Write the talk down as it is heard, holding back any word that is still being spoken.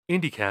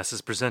IndieCast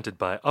is presented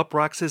by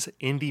Uproxx's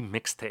Indie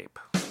Mixtape.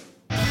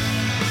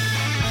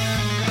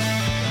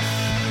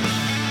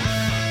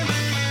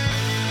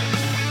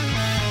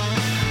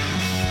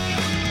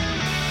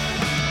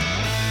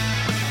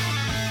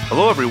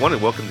 Hello everyone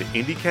and welcome to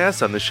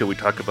IndieCast. On this show we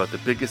talk about the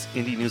biggest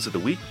indie news of the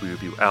week, we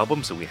review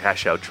albums and we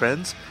hash out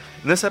trends.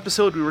 In this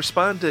episode we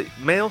respond to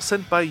mail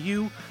sent by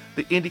you,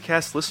 the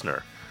IndieCast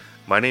listener.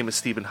 My name is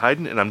Stephen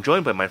Hayden, and I'm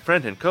joined by my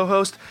friend and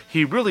co-host.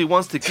 He really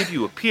wants to give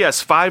you a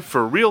PS5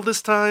 for real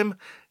this time,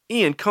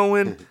 Ian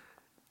Cohen.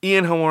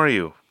 Ian, how are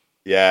you?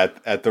 Yeah,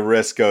 at the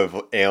risk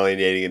of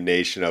alienating a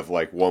nation of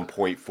like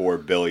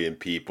 1.4 billion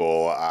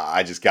people,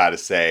 I just got to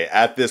say,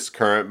 at this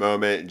current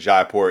moment in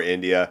Jaipur,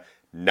 India,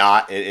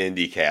 not an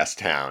IndieCast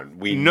town.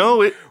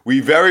 We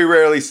very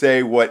rarely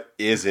say what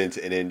isn't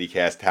an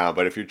IndieCast town,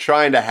 but if you're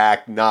trying to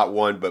hack not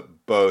one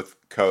but both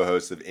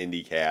co-hosts of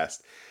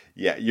IndieCast,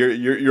 yeah,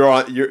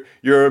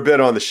 you're a bit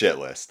on the shit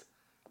list.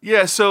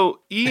 Yeah, so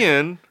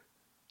Ian,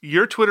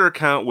 your Twitter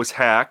account was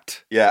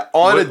hacked. Yeah,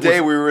 on a day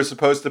we were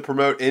supposed to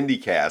promote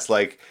IndieCast.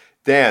 Like,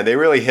 damn, they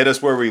really hit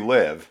us where we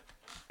live.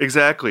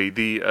 Exactly.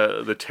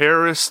 The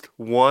terrorist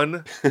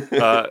won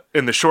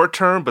in the short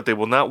term, but they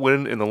will not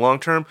win in the long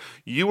term.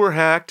 You were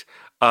hacked.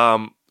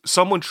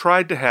 Someone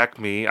tried to hack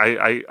me.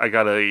 I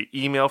got an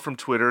email from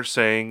Twitter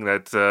saying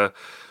that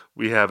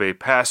we have a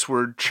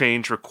password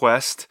change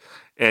request.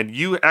 And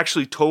you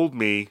actually told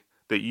me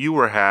that you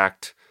were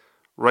hacked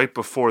right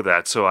before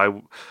that, so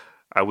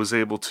I was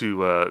able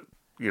to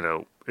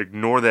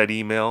ignore that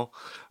email.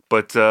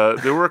 But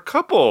there were a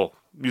couple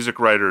music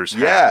writers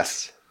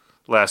hacked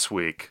last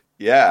week.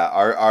 Yeah,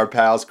 our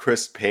pals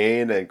Chris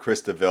Payne and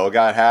Chris DeVille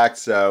got hacked.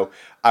 So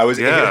I was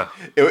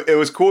it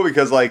was cool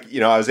because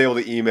I was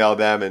able to email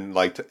them and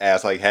to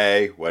ask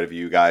hey, what have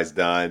you guys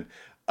done?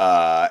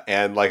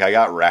 And I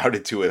got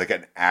routed to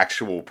an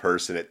actual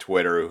person at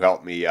Twitter who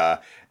helped me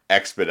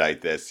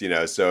expedite this,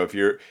 so if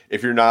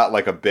you're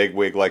not a big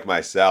wig like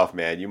myself,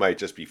 man, you might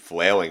just be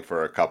flailing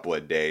for a couple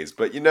of days.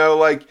 But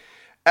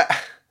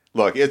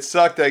look, it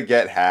sucked to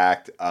get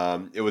hacked.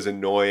 It was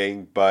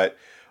annoying, but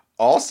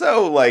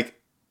also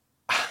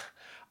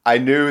I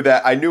knew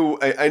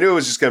it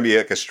was just gonna be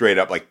a straight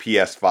up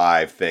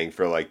PS5 thing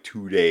for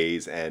 2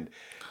 days, and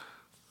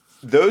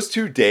those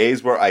 2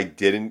 days where I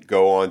didn't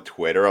go on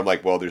Twitter, I'm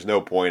well, there's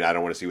no point. I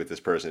don't want to see what this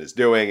person is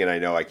doing, and I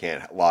know I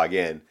can't log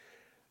in.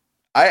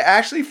 I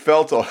actually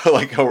felt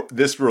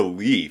this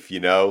relief,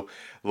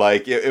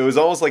 it was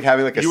almost like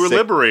having you were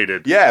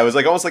liberated. Yeah, it was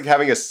almost like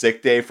having a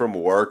sick day from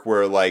work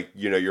where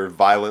you're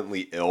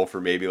violently ill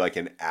for maybe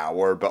an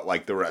hour,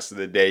 but the rest of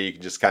the day you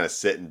can just kind of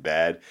sit in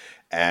bed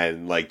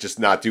and just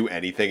not do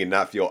anything and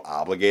not feel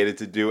obligated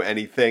to do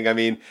anything. I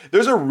mean,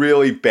 there's a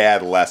really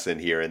bad lesson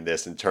here in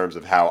this in terms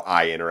of how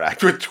I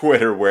interact with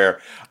Twitter, where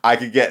I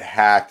could get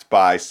hacked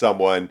by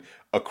someone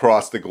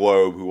across the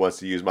globe who wants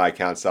to use my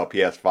account to sell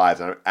PS5s,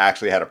 and I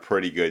actually had a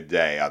pretty good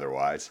day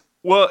otherwise.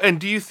 Well,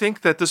 and do you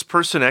think that this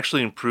person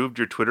actually improved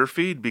your Twitter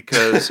feed?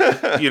 Because,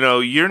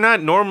 you're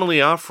not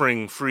normally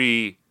offering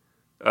free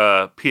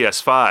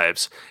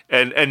PS5s,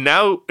 and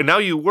now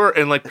you were,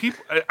 and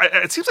people,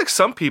 it seems like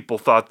some people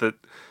thought that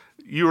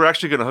you were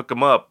actually going to hook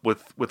them up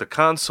with a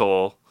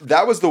console.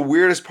 That was the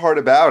weirdest part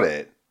about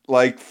it.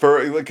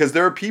 Because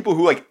there are people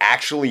who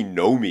actually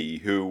know me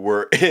who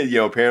were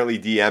apparently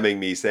DMing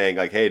me saying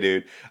hey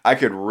dude, I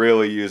could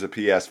really use a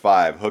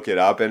PS5, hook it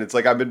up. And it's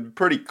I've been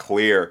pretty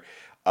clear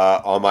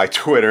on my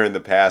Twitter in the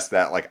past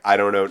that I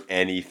don't own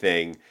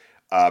anything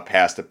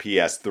past a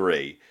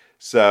PS3.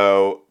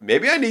 So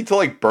maybe I need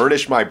to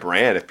burnish my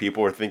brand if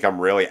people think I'm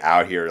really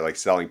out here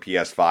selling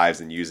PS5s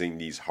and using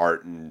these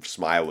heart and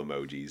smile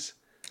emojis.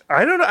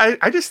 I don't know.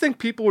 I just think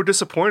people were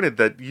disappointed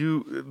that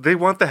they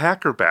want the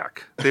hacker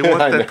back. They want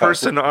that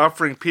person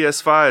offering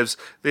PS5s.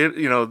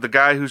 The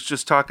guy who's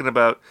just talking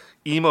about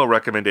emo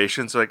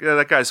recommendations, yeah,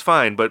 that guy's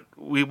fine, but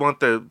we want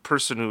the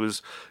person who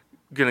is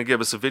going to give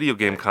us a video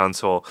game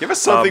console. Give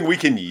us something we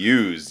can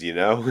use,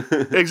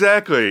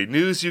 Exactly.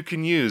 News you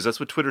can use. That's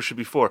what Twitter should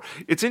be for.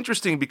 It's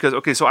interesting because,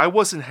 so I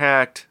wasn't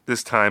hacked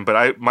this time,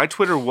 but my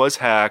Twitter was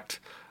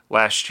hacked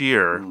last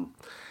year.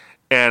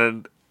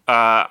 And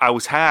I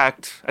was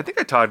hacked. I think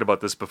I talked about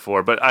this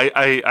before, but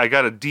I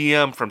got a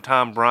DM from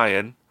Tom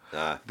Bryan,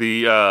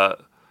 the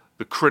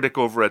critic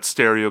over at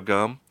Stereo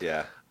Gum.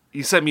 Yeah.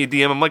 He sent me a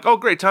DM. I'm oh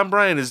great, Tom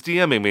Bryan is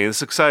DMing me.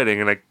 It's exciting.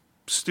 And I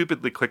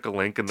stupidly click a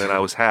link, and then I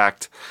was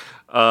hacked.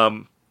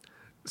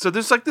 So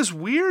there's this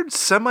weird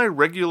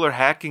semi-regular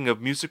hacking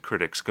of music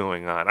critics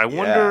going on. I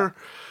wonder,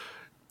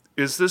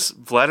 is this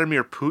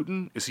Vladimir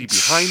Putin? Is he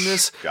behind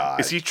this? God.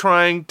 Is he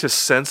trying to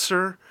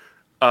censor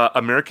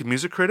American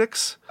music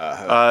critics?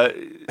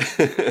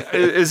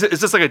 Is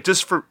this a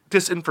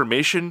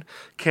disinformation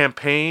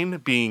campaign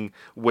being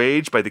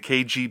waged by the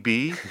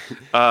KGB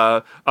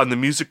on the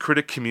music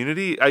critic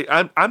community?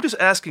 I'm just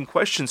asking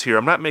questions here.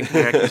 I'm not making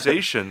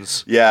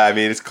accusations. Yeah, I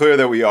mean, it's clear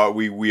that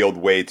we wield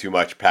way too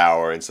much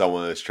power, and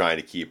someone is trying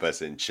to keep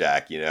us in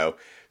check.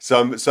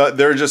 So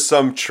there are just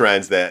some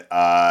trends that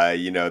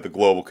the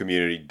global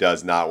community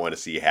does not want to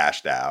see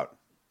hashed out.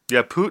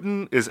 Yeah,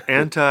 Putin is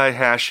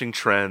anti-hashing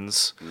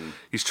trends.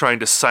 He's trying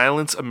to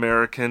silence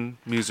American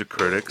music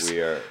critics. We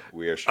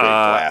are straight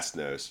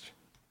glass-nosed.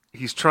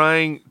 He's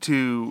trying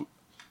to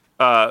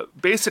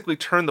basically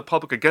turn the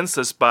public against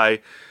us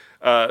by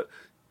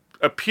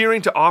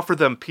appearing to offer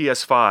them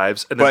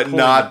PS5s and then but pulling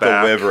not them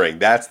back. delivering.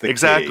 That's the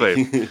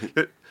exactly. key.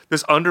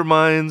 This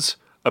undermines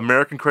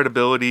American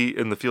credibility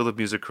in the field of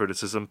music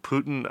criticism.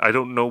 Putin, I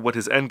don't know what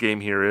his end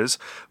game here is,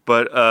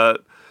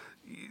 but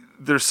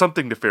there's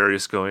something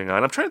nefarious going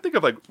on. I'm trying to think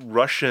of like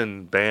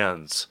Russian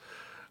bands.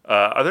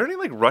 Are there any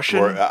like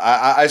Russian?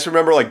 I just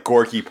remember like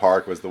Gorky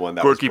Park was the one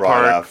that Gorky was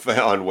brought Park.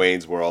 up on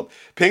Wayne's World.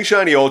 Pink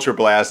Shiny Ultra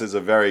Blast is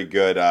a very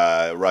good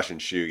Russian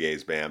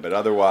shoegaze band, but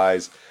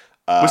otherwise,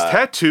 was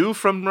Tattoo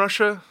from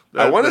Russia?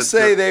 I want to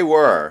say they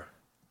were.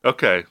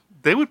 Okay,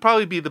 they would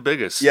probably be the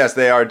biggest. Yes,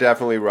 they are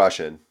definitely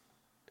Russian.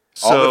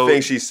 So, all the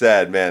things she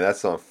said, man, that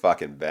song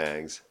fucking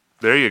bangs.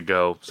 There you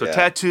go. So Yeah.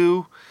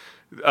 Tattoo,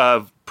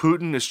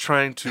 Putin is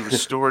trying to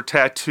restore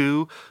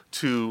Tattoo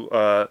to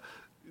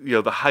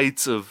the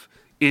heights of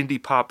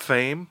indie pop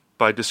fame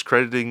by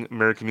discrediting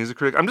American music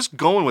critics. I'm just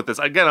going with this.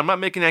 Again, I'm not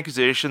making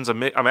accusations.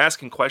 I'm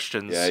asking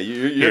questions. Yeah,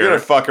 you're gonna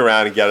fuck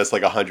around and get us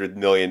like $100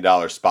 million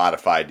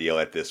Spotify deal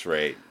at this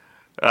rate.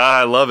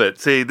 I love it.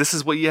 See, this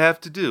is what you have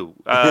to do.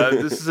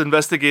 This is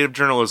investigative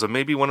journalism.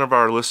 Maybe one of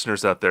our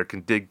listeners out there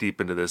can dig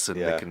deep into this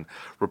and they can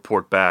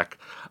report back.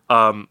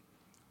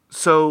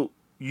 So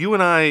you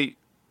and I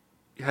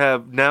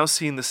have now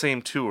seen the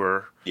same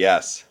tour.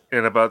 Yes.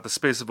 In about the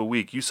space of a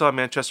week. You saw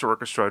Manchester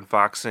Orchestra and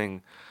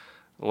Foxing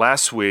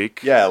last week.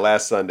 Yeah,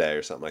 last Sunday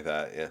or something like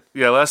that. Yeah.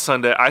 Yeah, last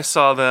Sunday. I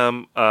saw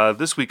them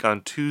this week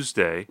on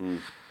Tuesday.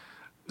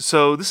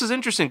 So this is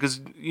interesting because,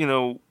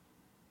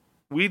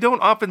 we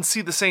don't often see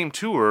the same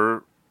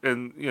tour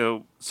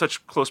in,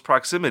 such close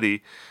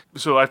proximity.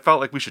 So I felt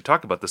like we should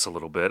talk about this a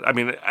little bit. I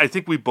mean, I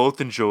think we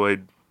both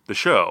enjoyed the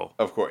show.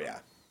 Of course, yeah.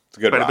 It's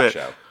a good Quite a rock bit.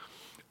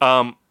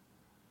 show.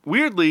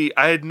 Weirdly,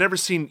 I had never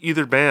seen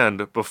either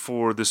band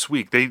before this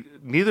week.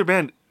 Neither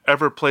band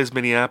ever plays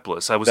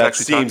Minneapolis. I was That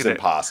actually seems talking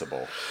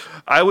impossible.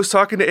 I was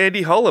talking to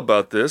Andy Hull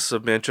about this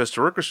of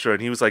Manchester Orchestra,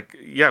 and he was like,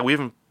 "Yeah, we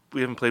haven't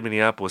played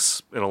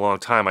Minneapolis in a long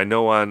time. I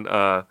know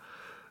on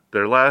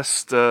their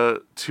last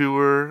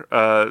tour,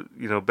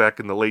 back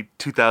in the late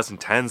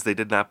 2010s, they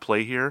did not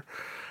play here,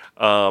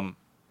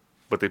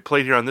 but they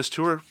played here on this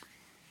tour,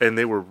 and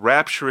they were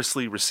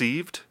rapturously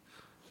received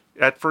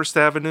at First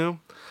Avenue.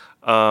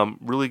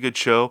 Really good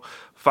show.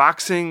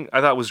 Foxing,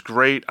 I thought was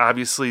great.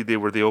 Obviously, they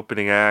were the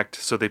opening act,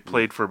 so they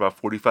played for about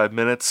 45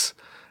 minutes,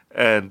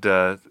 and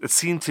it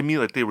seemed to me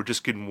like they were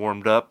just getting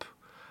warmed up.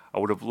 I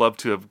would have loved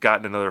to have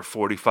gotten another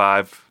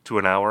 45 to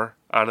an hour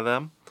out of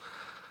them,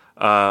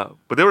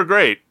 but they were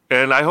great.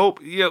 And I hope,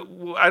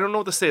 I don't know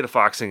what the state of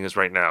Foxing is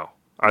right now.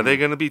 Are they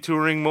going to be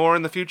touring more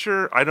in the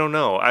future? I don't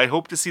know. I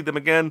hope to see them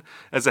again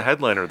as a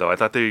headliner, though. I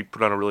thought they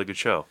put on a really good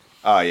show.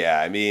 Oh yeah,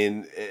 I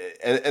mean,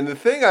 and the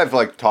thing I've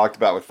like talked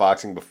about with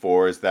Foxing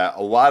before is that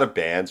a lot of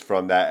bands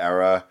from that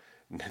era,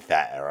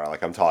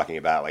 like I'm talking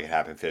about, like it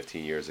happened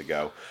 15 years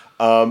ago.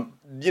 They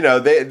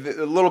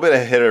a little bit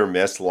of hit or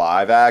miss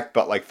live act,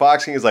 but like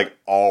Foxing is like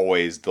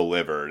always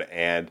delivered,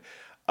 and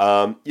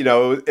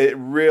it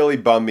really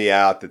bummed me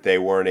out that they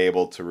weren't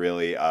able to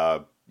really,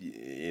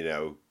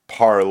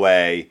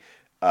 parlay.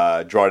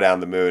 Draw Down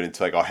the Moon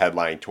into like a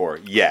headline tour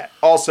yet.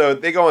 Also,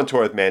 they go on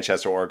tour with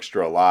Manchester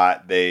Orchestra a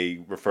lot.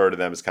 They refer to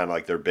them as kind of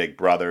like their big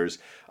brothers.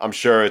 I'm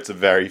sure it's a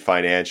very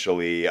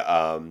financially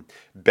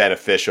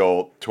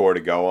beneficial tour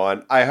to go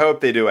on. I hope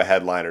they do a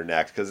headliner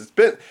next because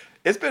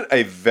it's been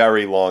a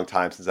very long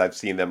time since I've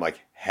seen them like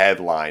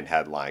headline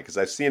because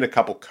I've seen a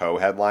couple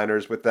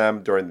co-headliners with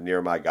them during the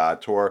Near My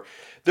God tour.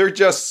 They're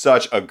just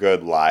such a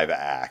good live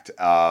act.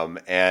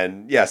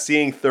 And yeah,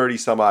 seeing 30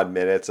 some odd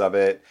minutes of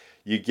it,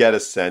 you get a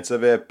sense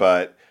of it,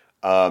 but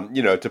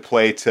to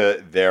play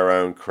to their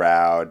own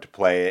crowd, to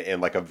play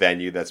in like a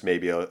venue that's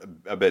maybe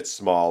a bit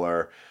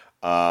smaller,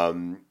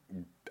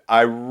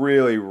 I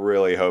really,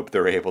 really hope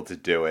they're able to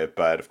do it.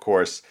 But of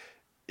course,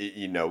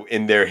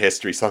 in their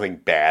history, something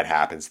bad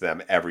happens to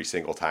them every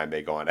single time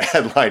they go on a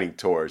headlining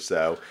tour.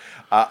 So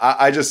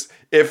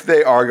if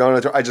they are going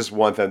on tour, I just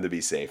want them to be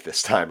safe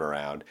this time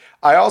around.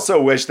 I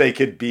also wish they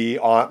could be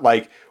on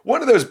like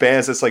one of those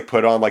bands that's like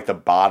put on like the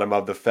bottom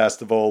of the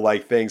festival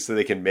like thing so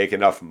they can make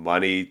enough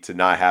money to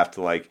not have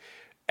to like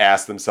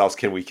ask themselves,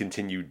 can we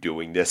continue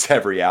doing this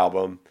every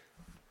album?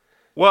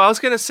 Well, I was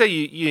going to say,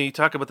 you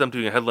talk about them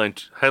doing a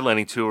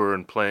headlining tour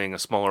and playing a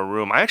smaller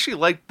room. I actually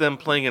like them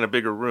playing in a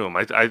bigger room.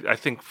 I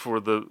think for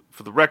the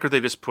record they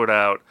just put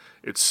out,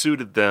 it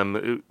suited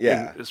them.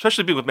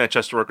 Especially being with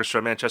Manchester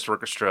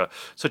Orchestra,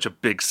 such a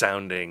big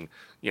sounding,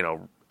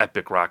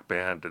 epic rock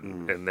band,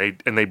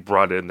 and they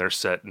brought in their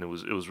set, and it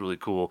was really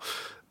cool.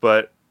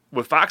 But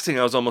with Foxing,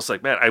 I was almost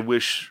like, man, I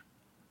wish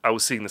I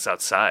was seeing this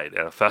outside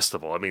at a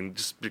festival. I mean,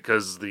 just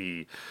because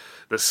the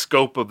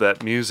scope of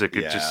that music,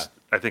 it just,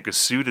 I think, is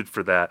suited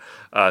for that.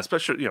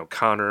 Especially,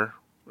 Connor,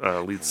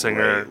 lead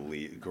singer,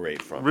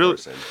 great front really,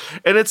 person.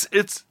 And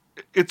it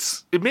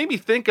made me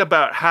think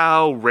about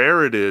how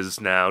rare it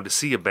is now to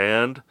see a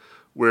band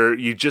where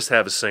you just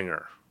have a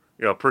singer,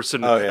 a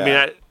person. Oh, yeah.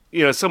 I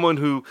mean, someone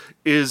who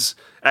is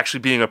actually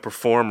being a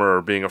performer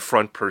or being a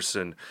front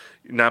person,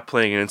 not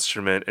playing an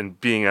instrument and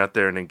being out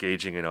there and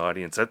engaging an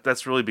audience.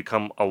 That's really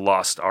become a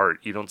lost art.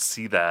 You don't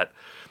see that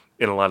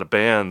in a lot of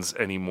bands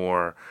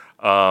anymore.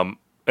 And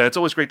it's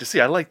always great to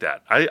see. I like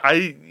that.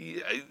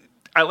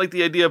 I like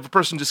the idea of a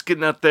person just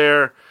getting out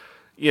there,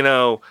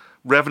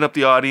 revving up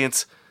the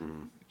audience.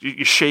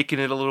 You're shaking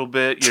it a little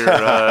bit. You're,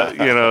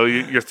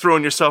 you're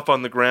throwing yourself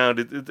on the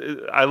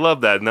ground. I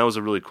love that, and that was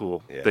a really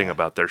cool thing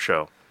about their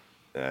show.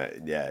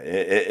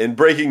 In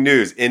breaking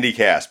news,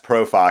 IndyCast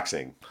Pro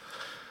Foxing.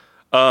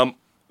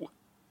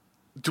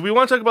 Do we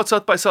want to talk about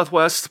South by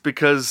Southwest,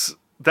 because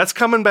that's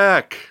coming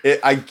back?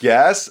 I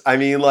guess. I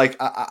mean, like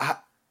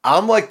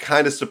I'm like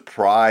kind of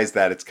surprised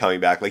that it's coming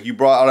back. Like you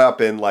brought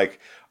up in like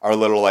our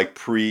little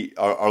pre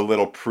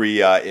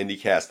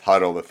IndyCast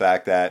huddle the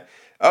fact that,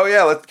 oh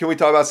yeah, can we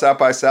talk about South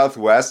by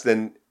Southwest?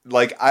 And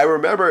like I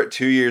remember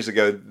 2 years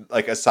ago,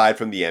 like aside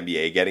from the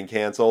NBA getting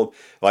canceled,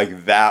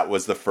 like that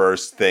was the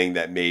first thing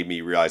that made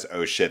me realize,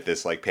 oh shit,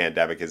 this like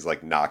pandemic is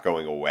like not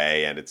going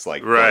away, and it's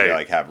like going to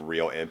like have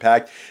real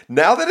impact.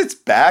 Now that it's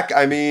back,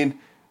 I mean,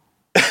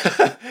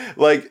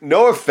 like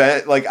no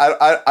offense, like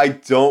I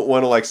don't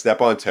want to like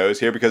step on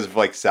toes here, because if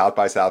like South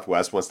by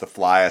Southwest wants to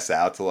fly us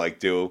out to like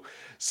do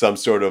some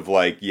sort of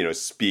like,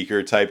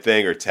 speaker type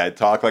thing or TED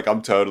Talk, like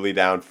I'm totally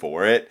down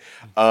for it.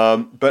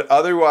 But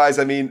otherwise,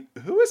 I mean,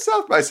 who is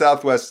South by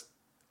Southwest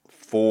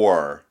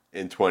for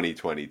in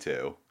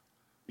 2022?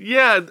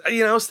 Yeah,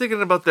 I was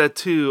thinking about that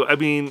too. I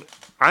mean,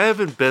 I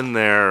haven't been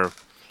there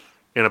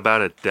in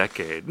about a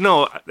decade.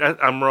 No,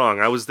 I'm wrong.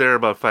 I was there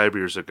about 5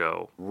 years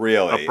ago.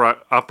 Really?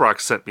 Uprock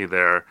sent me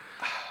there,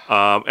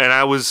 and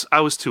I was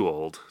too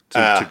old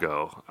to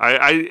go.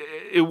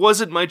 It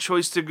wasn't my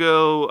choice to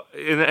go,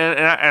 and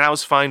I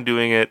was fine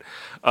doing it.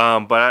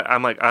 But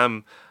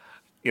I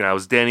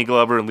was Danny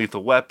Glover and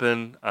Lethal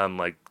Weapon. I'm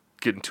like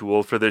getting too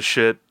old for this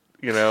shit,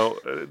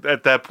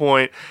 at that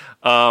point.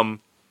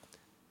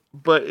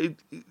 But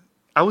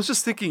I was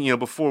just thinking,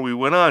 before we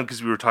went on,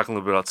 because we were talking a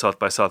little bit about South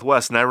by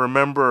Southwest, and I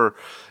remember,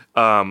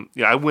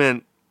 I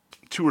went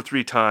 2 or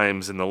 3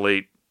 times in the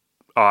late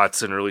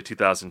aughts and early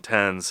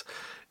 2010s,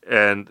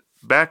 and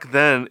back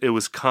then it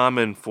was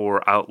common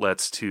for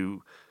outlets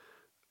to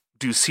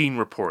do scene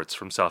reports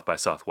from South by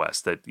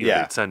Southwest, that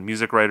they'd send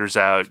music writers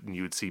out, and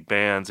you would see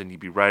bands, and you'd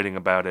be writing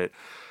about it.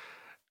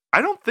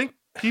 I don't think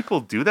people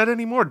do that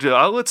anymore. Do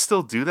outlets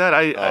still do that?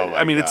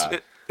 I mean,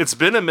 it's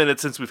been a minute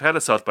since we've had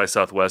a South by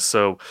Southwest,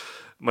 so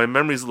my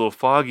memory's a little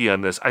foggy on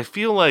this. I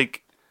feel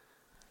like,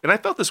 and I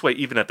felt this way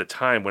even at the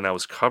time when I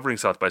was covering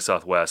South by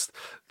Southwest,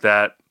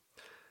 that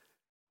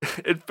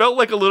it felt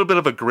like a little bit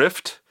of a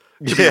grift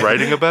to be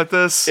writing about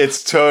this.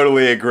 It's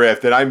totally a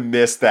grift, and I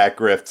miss that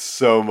grift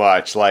so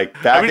much.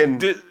 Like back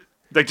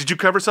did you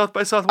cover South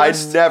by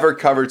Southwest? I never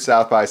covered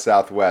South by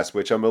Southwest,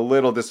 which I'm a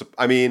little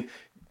I mean,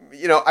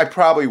 I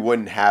probably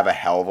wouldn't have a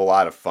hell of a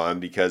lot of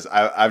fun, because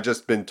I've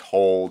just been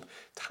told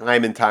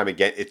time and time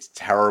again it's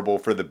terrible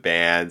for the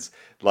bands.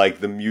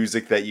 Like the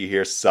music that you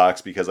hear sucks,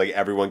 because like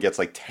everyone gets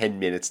like 10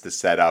 minutes to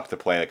set up to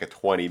play like a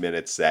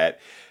 20-minute set.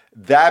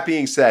 That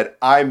being said,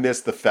 I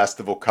miss the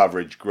festival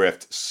coverage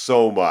grift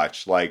so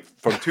much. Like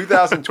from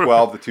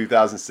 2012 to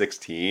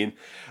 2016,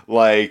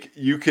 like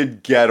you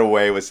could get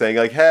away with saying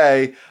like,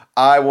 hey,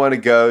 I want to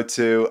go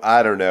to,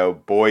 I don't know,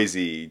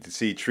 Boise to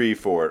see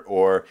Treefort,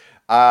 or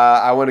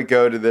I want to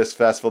go to this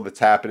festival that's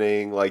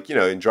happening like,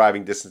 in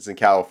driving distance in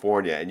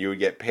California, and you would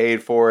get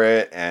paid for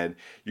it, and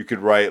you could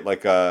write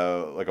like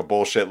a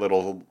bullshit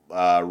little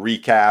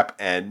recap,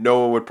 and no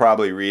one would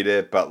probably read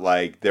it, but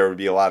like there would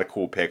be a lot of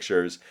cool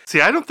pictures.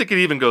 See, I don't think it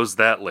even goes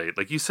that late.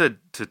 Like you said,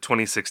 to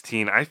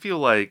 2016, I feel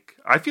like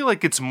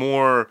it's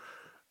more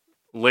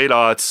late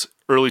aughts,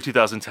 early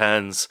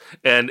 2010s,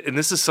 and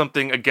this is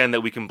something again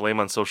that we can blame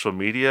on social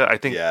media. I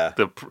think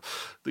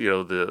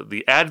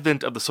the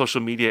advent of the social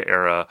media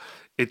era,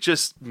 it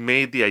just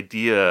made the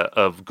idea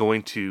of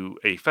going to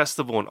a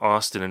festival in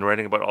Austin and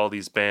writing about all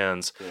these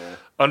bands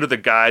under the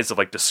guise of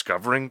like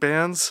discovering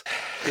bands.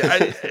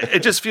 It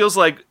just feels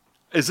like,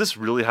 is this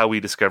really how we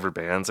discover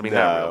bands? I mean,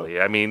 not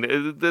really. I mean,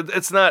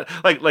 it's not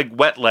like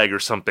Wet Leg or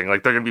something.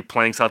 Like they're going to be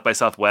playing South by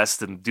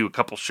Southwest and do a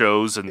couple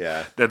shows, and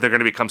they're going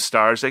to become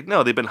stars. Like,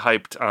 no, they've been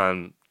hyped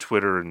on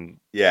Twitter and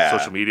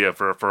social media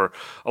for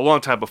a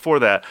long time before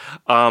that.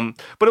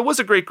 But it was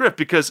a great grift,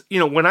 because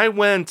when I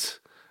went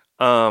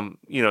 10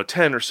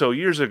 or so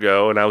years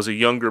ago, and I was a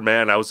younger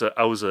man, I was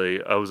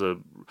a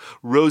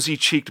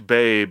rosy-cheeked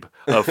babe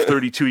of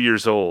 32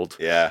 years old.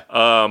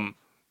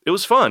 It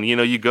was fun.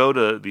 You go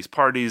to these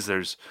parties,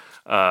 there's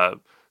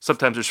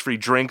sometimes there's free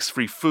drinks,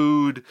 free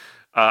food.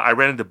 I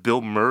ran into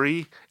Bill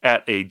Murray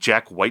at a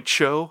Jack White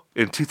show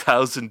in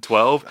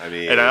 2012. I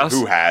mean,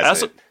 who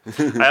hasn't?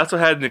 I also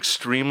had an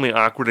extremely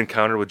awkward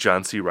encounter with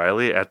John C.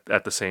 Reilly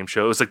at the same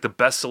show. It was like the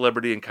best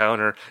celebrity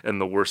encounter and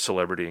the worst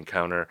celebrity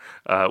encounter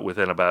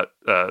within about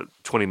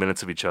 20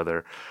 minutes of each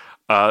other.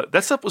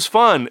 That stuff was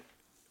fun,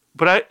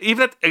 but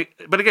even at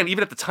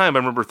the time, I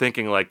remember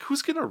thinking like,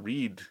 who's gonna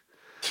read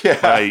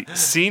my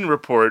scene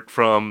report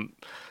from,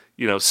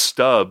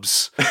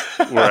 Stubbs,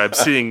 where I'm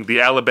seeing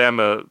the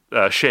Alabama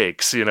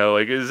Shakes.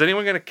 Like, is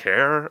anyone going to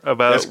care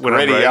about this when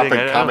gritty I'm writing? up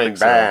and coming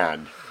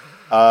band?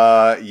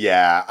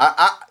 Yeah.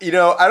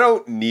 I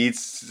don't need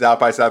South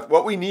by South.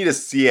 What we need is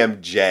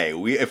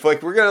CMJ. If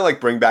we're gonna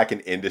bring back an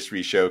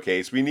industry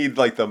showcase, we need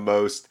the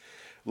most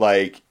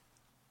indie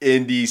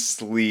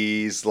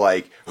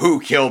sleaze, who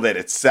killed it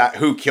at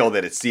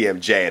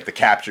CMJ at the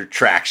Captured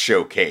Track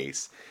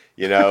showcase.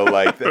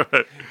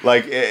 If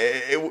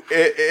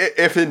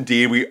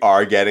indeed we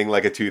are getting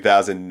a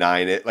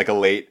 2009, a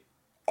late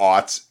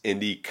aughts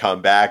indie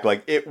comeback,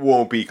 it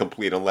won't be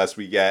complete unless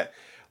we get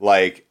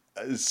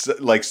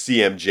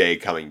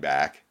CMJ coming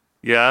back.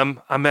 Yeah,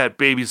 I'm at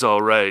Baby's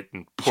All Right,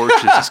 and Porch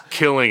is just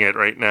killing it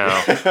right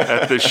now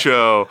at the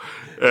show.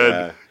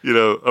 And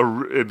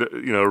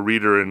a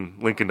reader in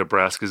Lincoln,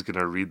 Nebraska is going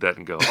to read that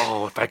and go,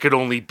 "Oh, if I could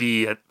only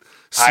be at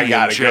CMJ. I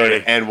gotta go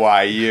to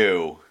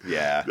NYU."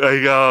 Yeah,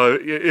 I go,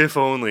 if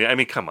only. I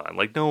mean, come on,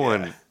 no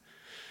one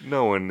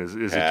is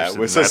interested.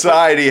 When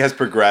society has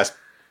progressed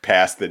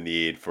past the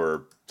need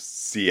for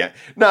CM.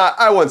 No,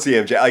 I want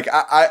CMJ.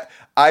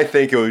 I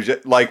think it was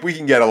just, we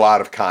can get a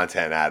lot of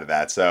content out of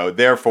that, so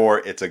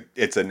therefore it's a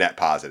net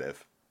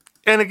positive.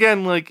 And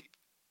again,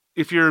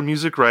 if you're a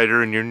music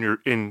writer and you're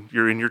in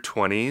your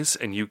 20s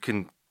and you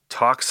can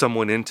talk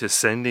someone into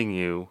sending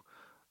you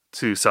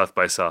to South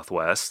by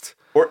Southwest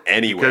or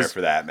anywhere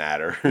for that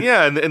matter,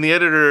 yeah, and the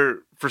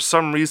editor for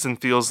some reason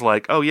feels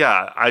like, oh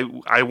yeah,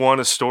 I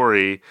want a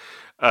story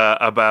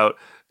about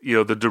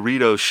the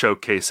Doritos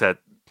showcase at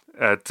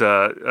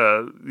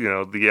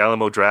the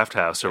Alamo Draft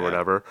House or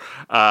whatever.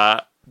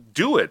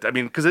 Do it. I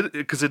mean,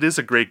 because it is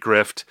a great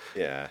grift.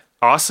 Yeah,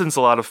 Austin's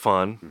a lot of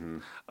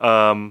fun.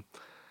 Mm-hmm.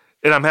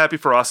 And I'm happy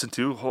for Austin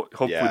too.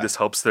 Hopefully this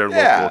helps their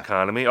local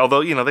economy.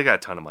 Although they got a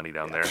ton of money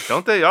down there,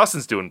 don't they?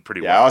 Austin's doing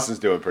pretty well. Yeah, Austin's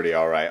doing pretty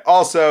all right.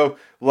 Also,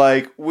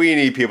 we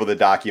need people to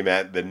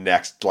document the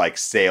next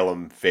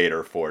Salem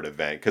Fader Ford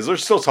event because they're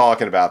still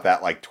talking about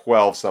that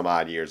 12 some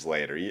odd years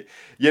later.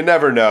 You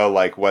never know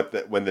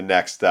when the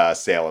next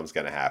Salem's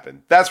going to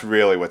happen. That's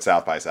really what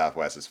South by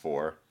Southwest is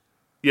for.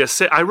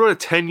 Yes, I wrote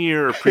a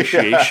 10-year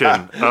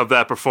appreciation of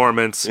that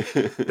performance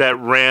that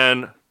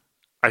ran,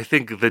 I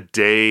think, the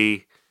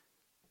day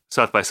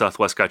South by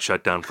Southwest got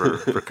shut down for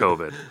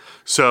COVID.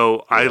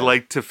 So I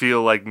like to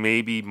feel like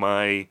maybe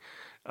my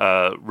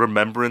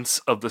remembrance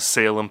of the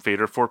Salem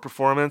Fader Ford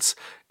performance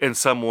in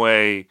some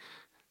way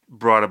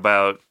brought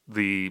about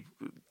the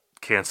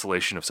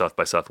cancellation of South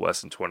by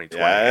Southwest in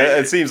 2020. Yeah,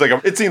 it seems like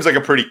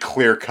a pretty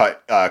clear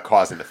cut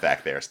cause and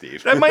effect there,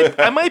 Steve.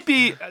 that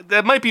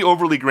might be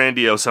overly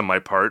grandiose on my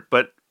part,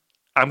 but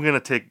I'm gonna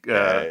take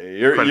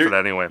credit for that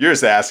anyway. You're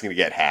just asking to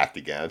get hacked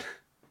again.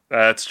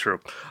 That's true.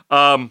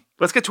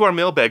 Let's get to our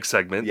mailbag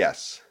segment.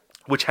 Yes,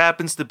 which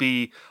happens to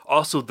be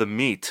also the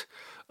meat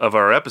of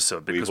our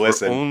episode because we're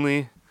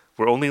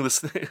only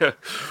listening.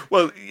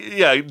 Well,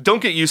 yeah,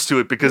 don't get used to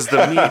it because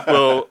the meat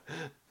will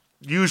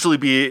usually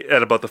be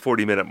at about the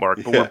 40-minute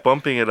mark, but we're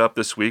bumping it up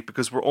this week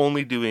because we're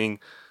only doing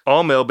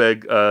all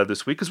mailbag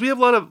this week because we have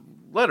a lot of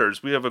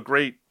letters. We have a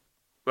great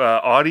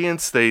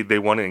audience. They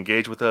want to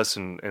engage with us,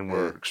 and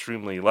we're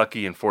extremely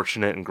lucky and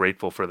fortunate and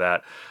grateful for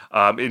that.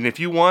 And if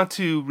you want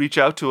to reach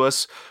out to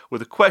us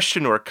with a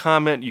question or a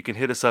comment, you can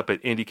hit us up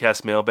at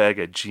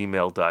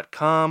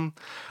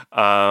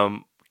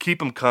indycastmailbag@gmail.com. Keep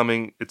them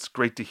coming. It's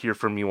great to hear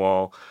from you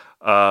all.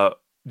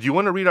 Do you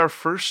want to read our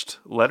first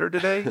letter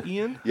today,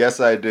 Ian? Yes,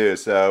 I do.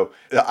 So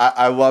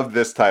I love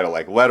this title,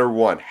 Letter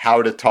 1,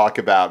 How to Talk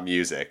About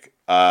Music.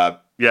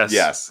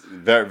 Yes,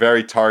 very,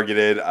 very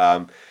targeted.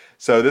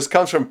 So this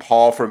comes from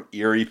Paul from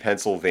Erie,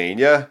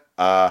 Pennsylvania.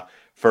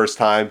 First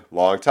time,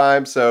 long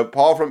time. So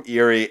Paul from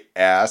Erie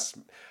asks,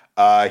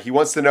 he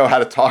wants to know how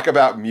to talk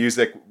about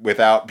music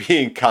without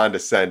being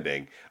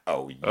condescending.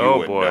 You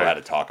wouldn't know how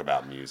to talk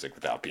about music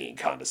without being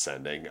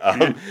condescending.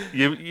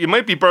 You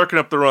might be barking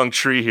up the wrong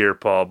tree here,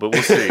 Paul, but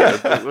we'll see.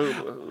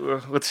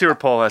 Let's hear what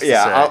Paul has to say.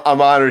 Yeah,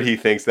 I'm honored he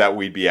thinks that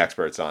we'd be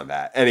experts on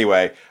that.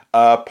 Anyway,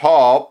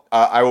 Paul,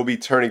 I will be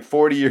turning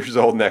 40 years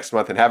old next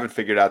month and haven't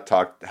figured out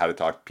how to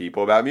talk to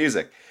people about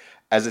music.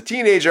 As a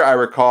teenager, I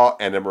recall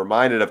and am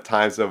reminded of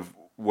times of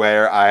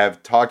where I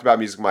have talked about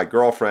music with my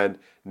girlfriend,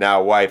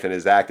 now wife, and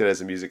has acted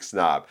as a music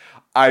snob.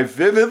 I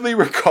vividly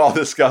recall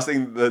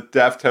discussing the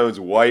Deftones'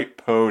 White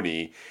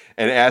Pony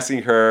and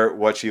asking her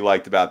what she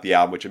liked about the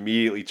album, which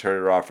immediately turned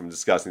her off from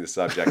discussing the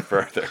subject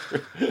further.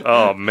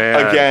 Oh,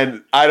 man.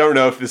 Again, I don't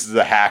know if this is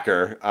a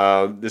hacker.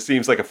 This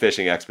seems like a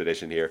fishing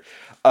expedition here.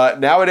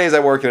 Nowadays,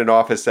 I work in an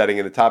office setting,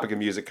 and the topic of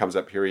music comes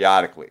up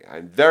periodically.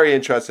 I'm very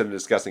interested in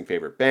discussing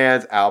favorite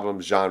bands,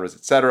 albums, genres,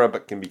 etc.,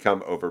 but can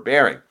become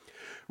overbearing.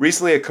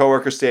 Recently, a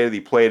coworker stated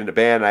he played in a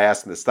band, and I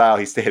asked him the style.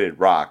 He stated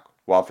rock.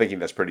 While thinking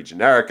that's pretty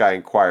generic, I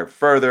inquired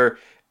further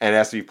and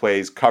asked if he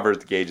plays covers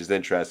to gauge his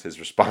interest. His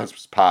response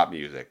was pop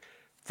music.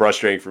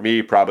 Frustrating for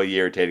me, probably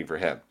irritating for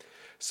him.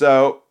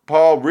 So,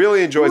 Paul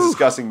really enjoys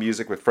discussing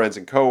music with friends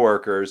and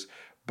coworkers,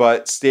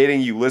 but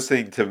stating you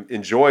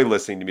enjoy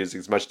listening to music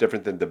is much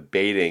different than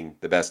debating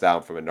the best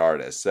album from an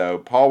artist. So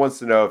Paul wants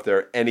to know if there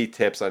are any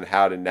tips on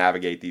how to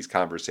navigate these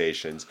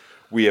conversations.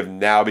 We have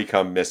now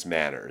become Miss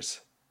Manners.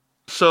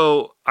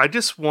 So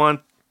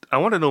I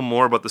want to know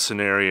more about the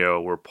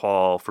scenario where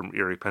Paul from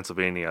Erie,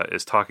 Pennsylvania,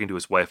 is talking to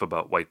his wife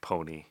about White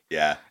Pony.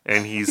 Yeah,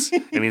 and he's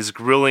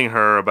grilling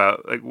her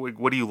about, like,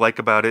 what do you like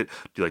about it?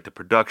 Do you like the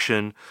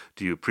production?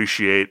 Do you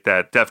appreciate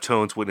that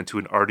Deftones went into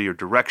an artier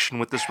direction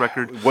with this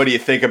record? What do you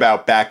think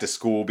about Back to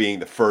School being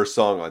the first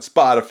song on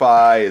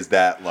Spotify? Is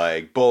that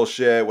like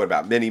bullshit? What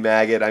about Mini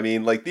Maggot? I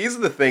mean, like, these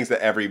are the things that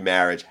every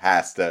marriage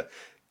has to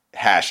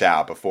hash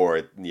out before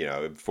it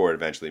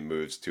eventually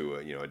moves to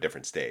a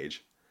different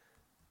stage.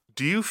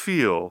 Do you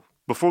feel,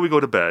 before we go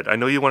to bed, I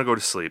know you want to go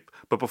to sleep,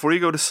 but before you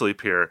go to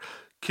sleep here,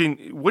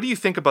 what do you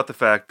think about the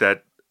fact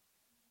that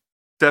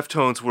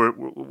Deftones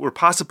were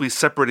possibly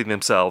separating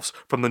themselves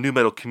from the nu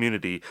metal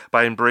community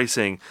by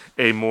embracing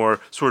a more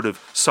sort of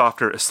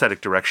softer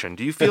aesthetic direction?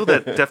 Do you feel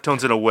that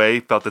Deftones, in a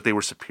way, felt that they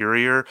were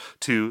superior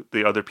to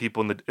the other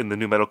people in the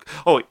nu metal?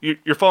 Oh,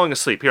 you're falling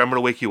asleep. Here, I'm going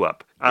to wake you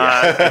up.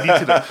 I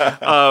need to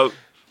know.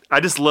 I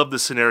just love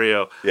this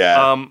scenario.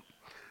 Yeah.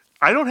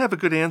 I don't have a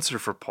good answer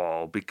for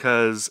Paul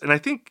because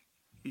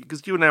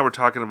you and I were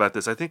talking about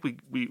this, I think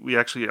we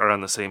actually are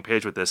on the same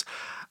page with this.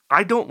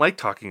 I don't like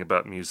talking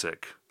about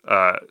music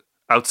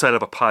outside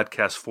of a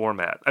podcast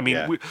format. I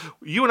mean,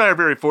 you and I are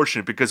very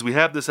fortunate because we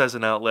have this as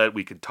an outlet.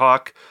 We can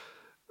talk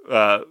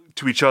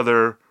to each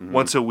other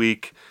once a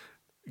week,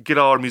 get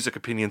all our music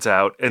opinions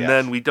out, and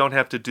then we don't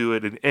have to do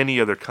it in any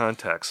other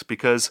context.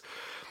 Because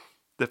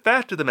the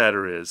fact of the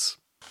matter is,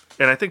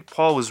 and I think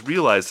Paul was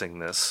realizing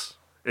this,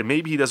 and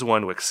maybe he doesn't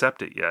want to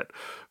accept it yet,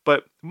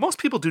 but most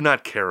people do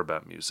not care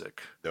about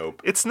music.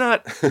 Nope. It's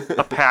not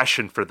a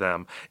passion for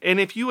them. And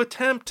if you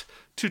attempt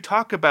to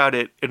talk about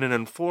it in an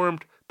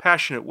informed,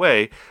 passionate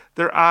way,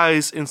 their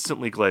eyes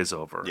instantly glaze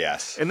over.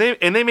 Yes. And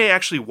they may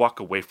actually walk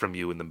away from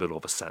you in the middle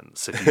of a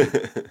sentence if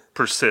you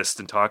persist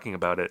in talking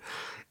about it.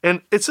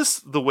 And it's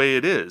just the way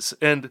it is.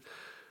 And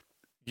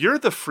you're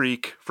the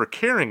freak for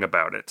caring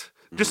about it.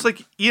 Just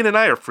like Ian and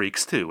I are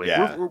freaks too.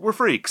 Yeah. We're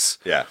freaks.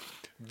 Yeah.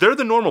 They're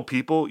the normal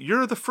people.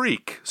 You're the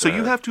freak. So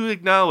you have to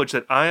acknowledge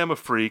that I am a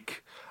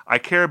freak. I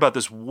care about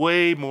this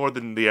way more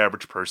than the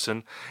average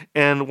person.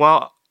 And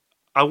while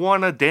I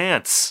want to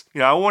dance,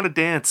 I want to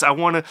dance. I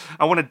want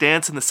to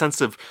dance in the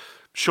sense of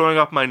showing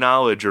off my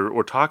knowledge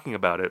or talking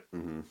about it.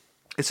 Mm-hmm.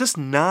 It's just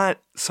not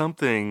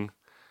something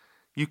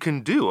you can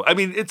do. I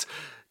mean,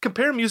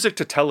 compare music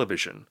to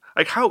television.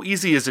 Like, how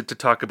easy is it to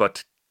talk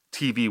about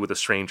TV with a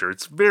stranger?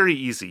 It's very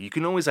easy. You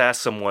can always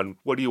ask someone,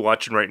 "What are you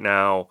watching right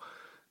now?"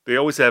 They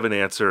always have an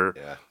answer.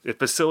 Yeah. It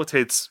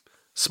facilitates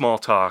small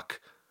talk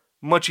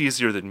much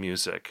easier than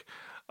music.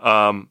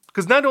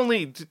 Because not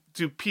only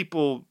do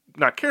people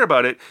not care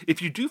about it,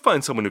 if you do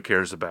find someone who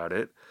cares about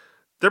it,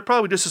 they're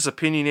probably just as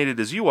opinionated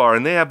as you are,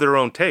 and they have their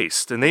own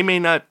taste. And they may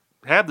not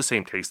have the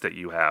same taste that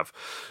you have,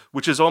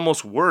 which is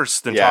almost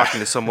worse than talking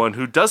to someone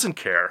who doesn't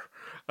care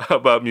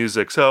about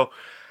music. So,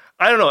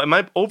 I don't know. Am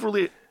I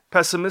overly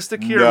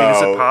pessimistic here? No. I mean,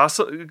 is it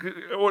possible?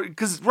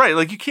 Because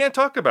you can't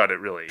talk about it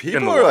really.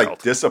 People are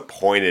like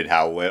disappointed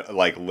how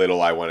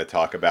little I want to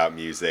talk about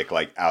music,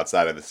 like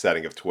outside of the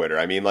setting of Twitter.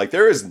 I mean, like,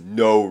 there is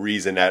no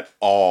reason at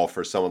all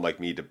for someone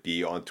like me to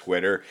be on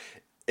Twitter,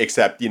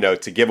 except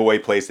to give away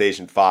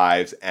PlayStation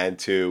 5s and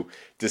to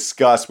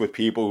discuss with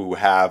people who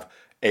have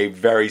a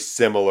very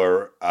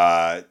similar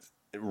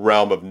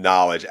realm of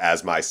knowledge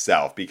as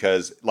myself.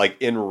 Because,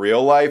 like, in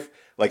real life,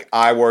 like,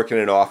 I work in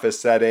an office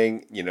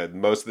setting.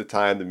 Most of the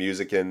time, the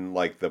music in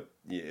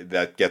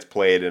that gets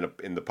played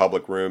in the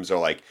public rooms are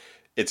like,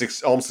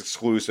 it's almost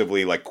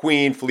exclusively like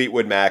Queen,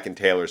 Fleetwood Mac, and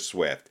Taylor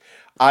Swift.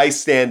 I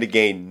stand to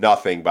gain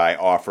nothing by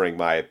offering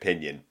my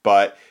opinion,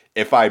 but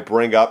if I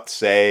bring up,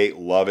 say,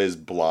 Love Is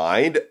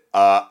Blind,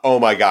 oh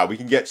my God, we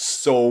can get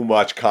so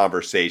much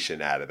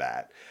conversation out of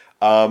that.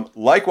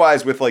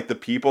 Likewise with like the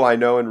people I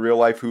know in real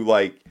life who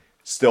like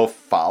still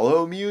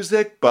follow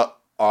music, but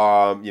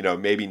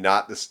maybe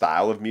not the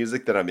style of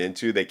music that I'm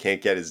into. They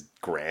can't get as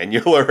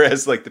granular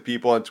as like the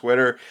people on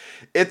Twitter.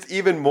 It's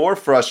even more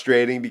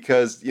frustrating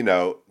because,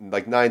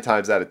 like 9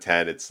 times out of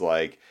 10, it's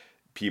like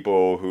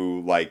people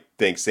who like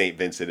think St.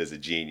 Vincent is a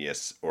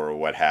genius or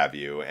what have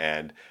you.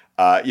 And,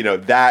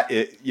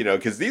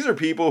 because these are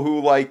people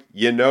who like,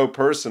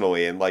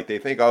 personally, and like, they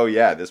think, oh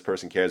yeah, this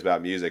person cares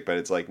about music, but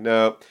it's like,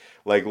 no,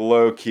 like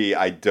low key,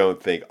 I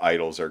don't think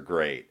idols are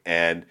great.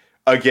 And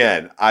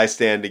again, I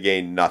stand to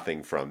gain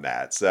nothing from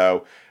that.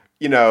 So,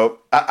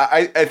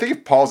 I think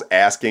if Paul's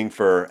asking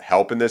for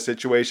help in this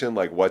situation,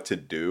 like what to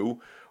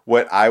do,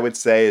 what I would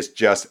say is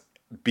just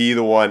be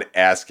the one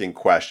asking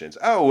questions.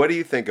 Oh, what do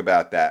you think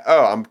about that?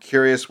 Oh, I'm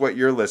curious what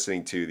you're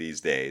listening to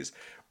these days.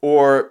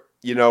 Or,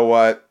 you know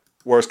what?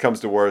 Worst comes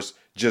to worst,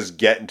 just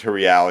get into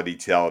reality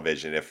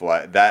television. If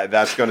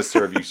that's going to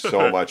serve you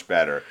so much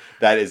better.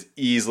 That is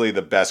easily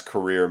the best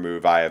career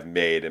move I have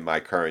made in my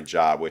current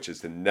job, which is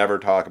to never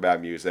talk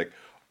about music.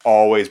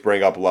 Always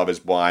bring up Love Is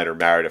Blind or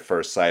Married at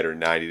First Sight or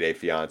 90 Day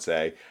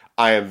Fiancé.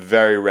 I am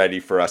very ready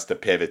for us to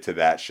pivot to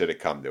that should it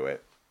come to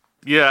it.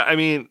 Yeah, I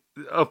mean,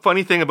 a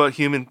funny thing about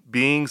human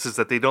beings is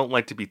that they don't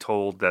like to be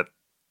told that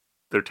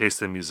their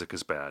taste in music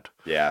is bad.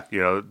 Yeah.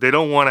 They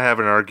don't want to have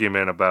an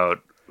argument about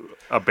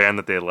a band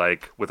that they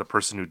like with a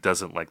person who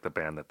doesn't like the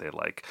band that they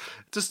like.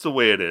 It's just the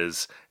way it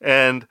is.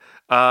 And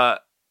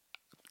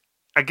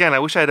again, I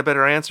wish I had a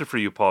better answer for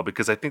you, Paul,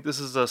 because I think this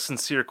is a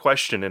sincere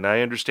question, and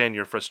I understand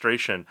your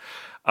frustration.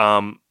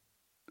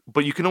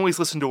 But you can always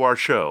listen to our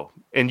show,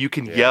 and you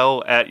can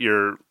yell at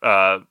your,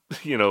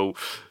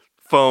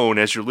 phone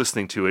as you're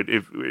listening to it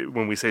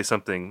when we say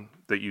something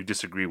that you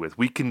disagree with.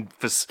 We can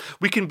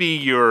be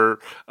your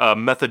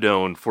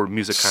methadone for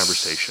music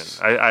conversation.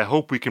 I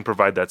hope we can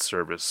provide that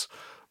service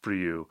for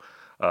you,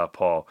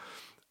 Paul.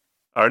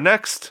 Our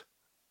next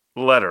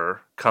letter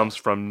comes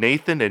from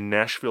Nathan in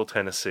Nashville,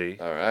 Tennessee.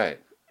 All right.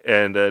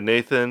 And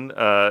Nathan,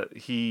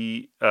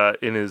 he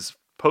in his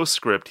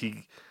postscript,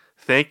 he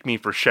thanked me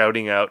for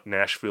shouting out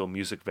Nashville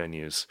music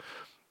venues.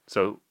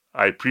 So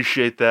I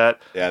appreciate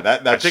that. Yeah,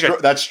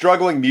 that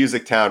struggling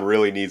music town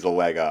really needs a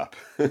leg up.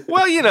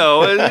 Well,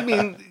 I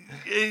mean,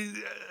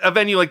 a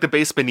venue like the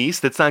Basement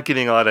East, that's not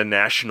getting a lot of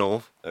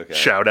national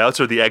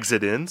shout-outs, or the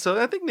Exit Inn.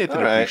 So I think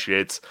Nathan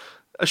appreciates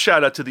a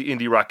shout-out to the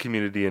indie rock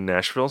community in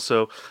Nashville.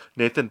 So,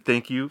 Nathan,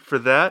 thank you for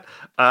that.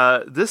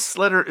 This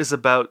letter is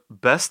about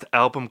best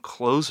album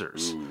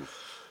closers. Ooh.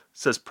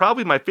 Says,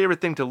 probably my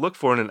favorite thing to look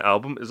for in an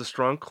album is a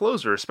strong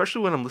closer,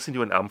 especially when I'm listening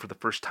to an album for the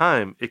first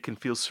time. It can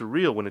feel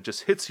surreal when it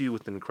just hits you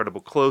with an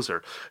incredible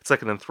closer. It's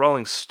like an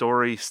enthralling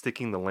story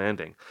sticking the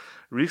landing.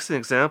 A recent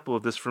example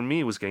of this for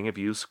me was Gang of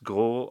Youth's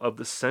Goal of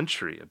the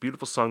Century, a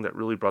beautiful song that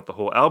really brought the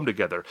whole album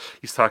together.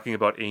 He's talking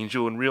about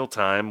Angel in Real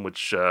Time,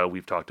 which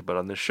we've talked about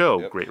on this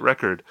show. Yep. Great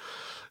record.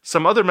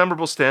 Some other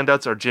memorable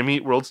standouts are Jimmy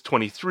Eat World's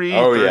 23,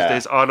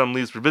 Thursday's Autumn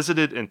Leaves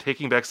Revisited, and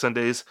Taking Back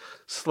Sunday's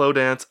Slow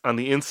Dance on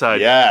the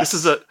Inside. Yes.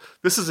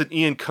 This is an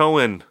Ian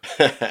Cohen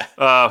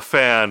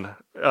fan,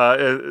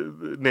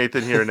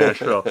 Nathan here in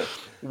Nashville.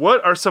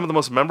 What are some of the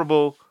most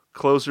memorable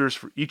closers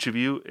for each of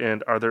you,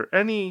 and are there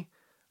any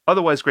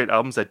otherwise great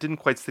albums that didn't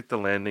quite stick the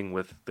landing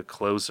with the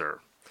closer?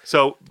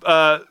 So,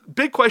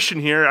 big question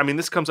here. I mean,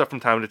 this comes up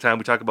from time to time.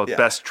 We talk about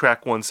best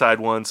track one,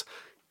 side ones.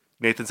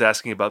 Nathan's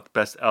asking about the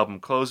best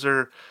album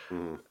closer.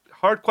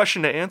 Hard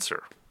question to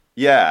answer.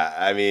 Yeah,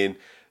 I mean,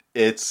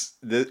 this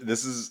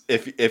is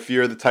if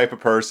you're the type of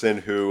person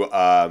who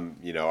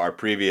our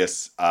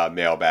previous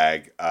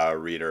mailbag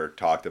reader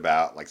talked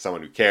about, like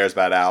someone who cares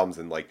about albums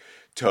and like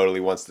totally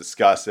wants to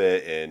discuss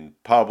it in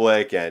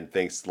public and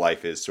thinks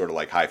life is sort of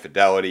like High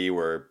Fidelity,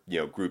 where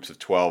groups of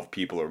 12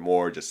 people or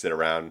more just sit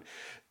around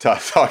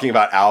talking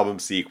about album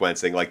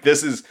sequencing. Like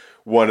this is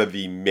one of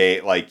the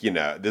main,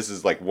 this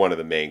is like one of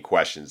the main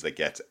questions that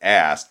gets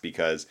asked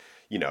because,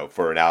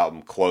 for an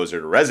album closer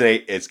to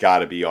resonate, it's got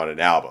to be on an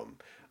album.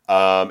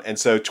 And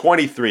so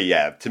 23,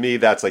 to me,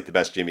 that's like the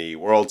best Jimmy Eat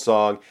World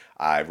song.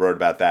 I wrote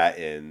about that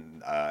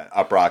in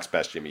Uprock's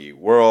Best Jimmy Eat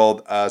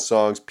World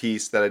songs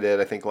piece that I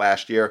did, I think,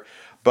 last year.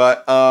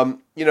 But,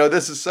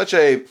 this is such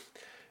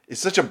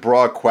a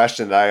broad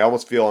question that I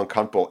almost feel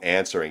uncomfortable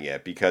answering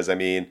it because, I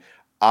mean,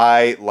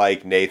 I,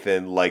 like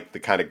Nathan, like the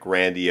kind of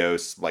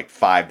grandiose, like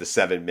 5 to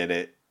 7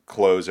 minute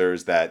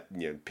closers that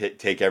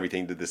take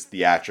everything to this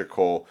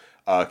theatrical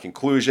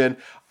conclusion.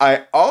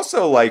 I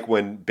also like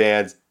when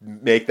bands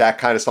make that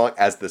kind of song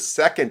as the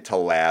second to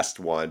last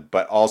one,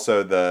 but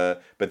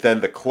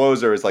then the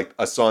closer is like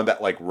a song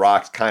that like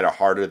rocks kind of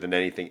harder than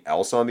anything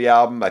else on the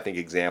album. I think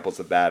examples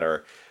of that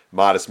are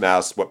Modest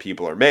Mouse, What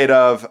People Are Made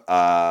Of,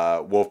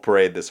 Wolf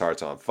Parade, This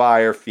Heart's on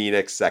Fire,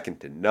 Phoenix, Second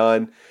to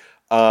None,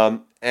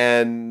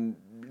 and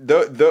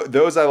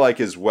those I like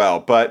as well.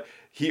 But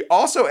he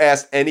also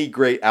asked any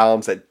great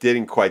albums that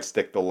didn't quite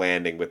stick the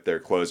landing with their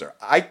closer.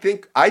 I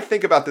think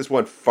about this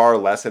one far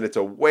less, and it's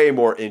a way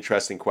more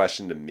interesting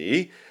question to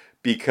me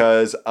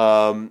because,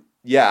 what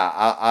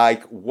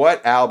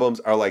albums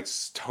are like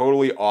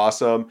totally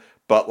awesome,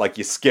 but like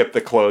you skip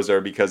the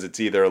closer because it's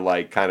either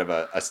like kind of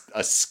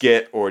a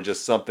skit or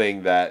just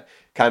something that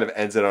kind of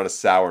ends it on a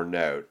sour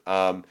note.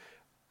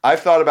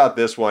 I've thought about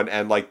this one,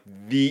 and like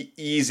the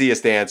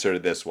easiest answer to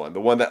this one, the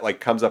one that like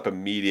comes up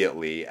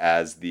immediately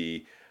as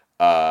the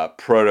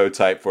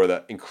prototype for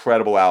the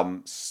incredible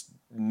album,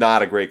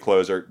 not a great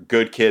closer,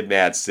 Good Kid,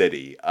 Mad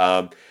City.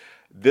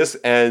 This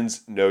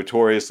ends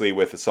notoriously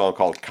with a song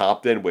called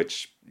Compton,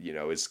 which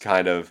is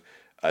kind of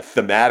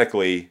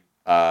thematically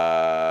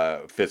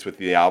fits with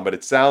the album, but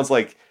it sounds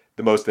like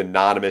the most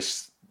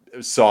anonymous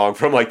song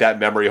from like that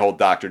Memory Hole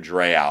Dr.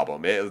 Dre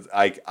album.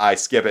 I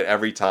skip it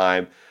every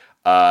time.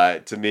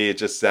 To me, it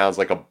just sounds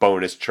like a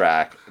bonus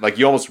track. Like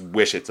you almost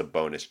wish it's a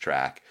bonus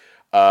track.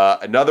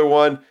 Another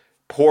one,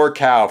 Poor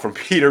Cow from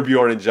Peter,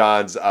 Bjorn, and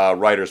John's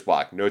Writer's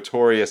Block.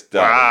 Notorious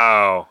Double.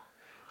 Wow.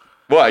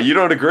 What, you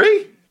don't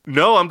agree?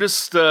 No, I'm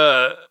just,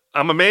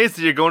 I'm amazed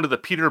that you're going to the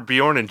Peter,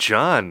 Bjorn, and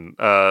John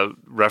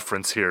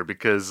reference here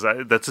because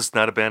that's just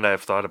not a band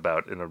I've thought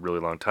about in a really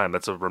long time.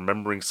 That's a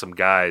Remembering Some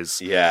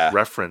Guys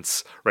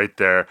reference right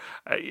there.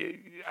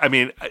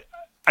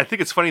 I I think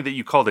it's funny that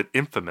you called it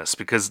infamous,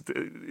 because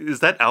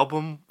is that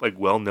album like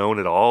well known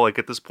at all? Like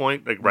at this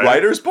point, like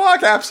Writer's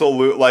Block,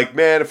 absolute. Like,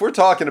 man, if we're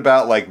talking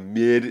about like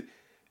mid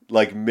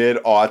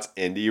aughts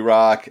indie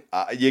rock,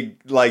 you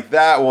like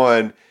that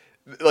one,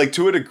 like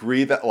to a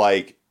degree that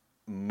like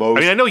most.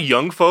 I mean, I know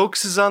Young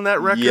Folks is on that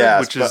record,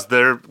 yes,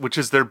 which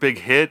is their big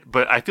hit.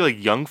 But I feel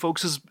like Young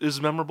Folks is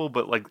memorable.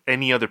 But like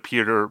any other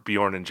Peter,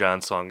 Bjorn, and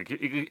John song,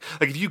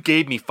 like if you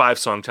gave me 5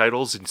 song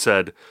titles and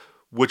said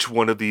which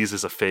one of these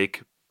is a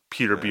fake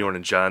Peter, Bjorn,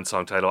 and John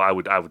song title, I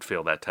would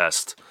fail that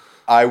test.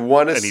 I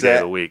want to say any day of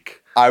the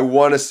week. I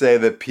want to say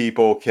that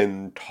people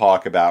can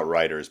talk about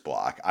Writer's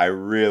Block. I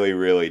really,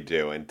 really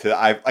do. And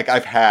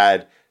I've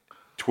had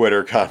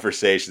Twitter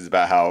conversations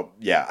about how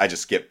I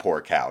just skipped Poor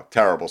Cow.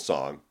 Terrible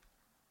song.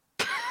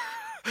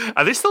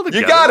 Are they still together?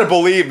 You gotta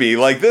believe me,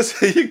 like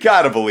this. You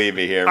gotta believe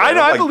me here. Man. I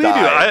know, I believe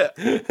dying.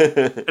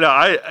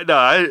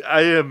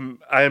 you.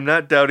 I am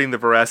not doubting the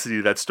veracity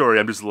of that story.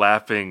 I'm just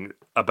laughing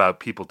about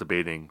people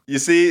debating. You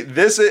see,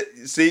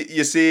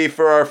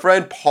 for our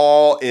friend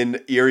Paul in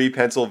Erie,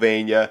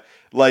 Pennsylvania,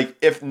 like,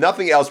 if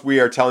nothing else,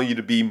 we are telling you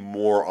to be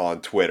more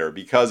on Twitter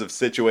because of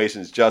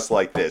situations just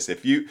like this.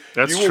 If you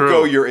will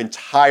go your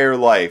entire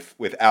life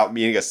without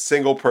meeting a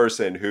single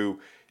person who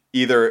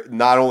either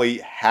not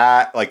only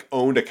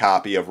owned a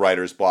copy of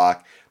Writer's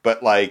Block,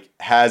 but like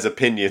has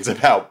opinions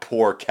about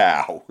Poor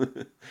Cow.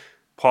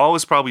 Paul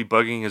was probably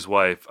bugging his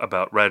wife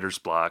about Writer's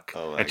Block,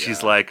 and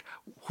she's like,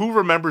 who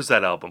remembers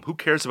that album? Who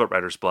cares about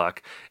Writer's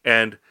Block?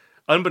 And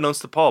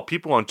unbeknownst to Paul,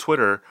 people on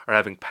Twitter are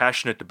having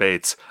passionate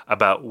debates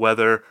about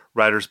whether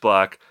Writer's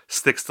Block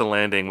sticks the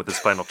landing with his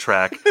final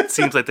track. It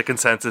seems like the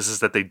consensus is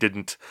that they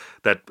didn't,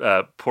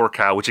 that Poor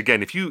Cow, which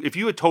again, if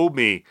you had told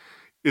me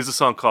is a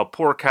song called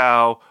Poor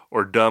Cow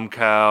or Dumb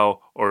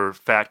Cow or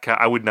Fat Cow,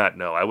 I would not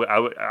know.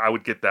 I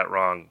would get that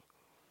wrong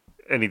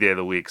any day of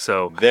the week.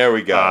 So there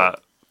we go.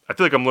 I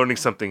feel like I'm learning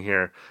something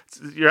here.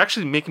 You're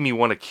actually making me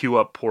want to queue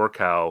up Poor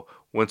Cow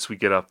once we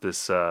get off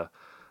this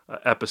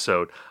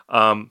episode.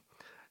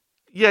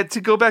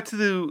 To go back to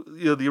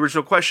the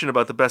original question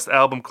about the best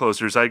album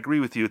closers, I agree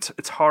with you.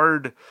 It's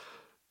hard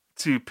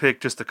to pick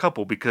just a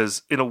couple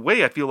because in a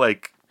way I feel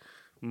like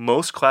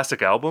most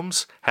classic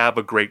albums have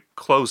a great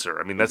closer.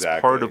 I mean, that's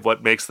part of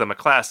what makes them a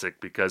classic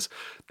because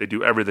they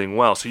do everything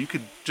well. So you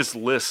could just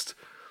list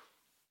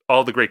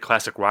all the great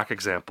classic rock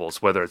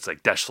examples, whether it's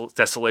like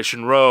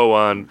Desolation Row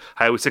on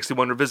Highway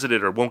 61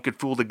 Revisited, or Won't Get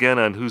Fooled Again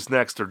on Who's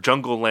Next, or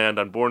Jungle Land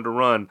on Born to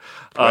Run.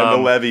 When the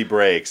Levee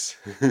Breaks.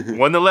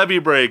 When the Levee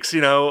Breaks,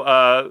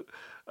 Inner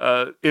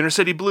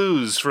City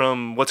Blues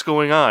from What's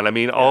Going On. I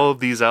mean, all of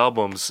these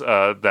albums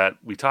that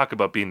we talk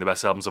about being the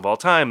best albums of all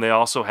time, they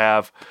also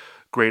have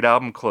great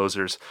album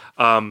closers.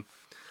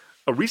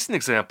 A recent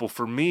example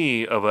for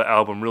me of an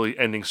album really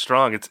ending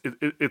strong,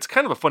 it's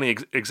kind of a funny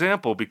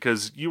example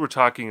because you were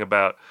talking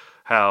about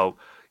how,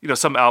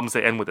 some albums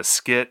they end with a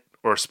skit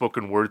or a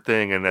spoken word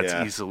thing, and that's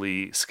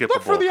easily skippable.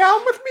 Look for the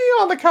album with me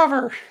on the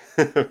cover.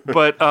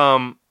 But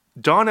Dawn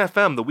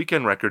FM, the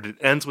Weekend record, it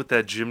ends with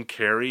that Jim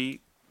Carrey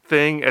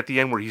thing at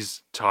the end where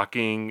he's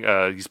talking,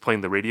 he's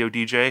playing the radio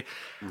DJ.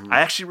 Mm-hmm.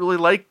 I actually really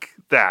like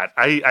that.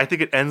 I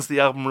think it ends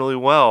the album really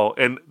well.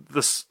 And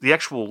the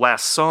actual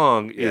last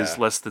song is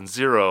Less Than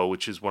Zero,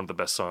 which is one of the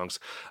best songs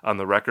on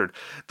the record.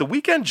 The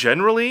Weeknd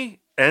generally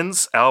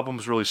ends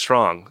albums really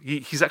strong.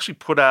 He's actually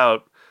put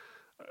out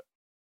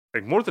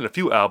like more than a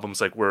few albums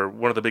like where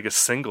one of the biggest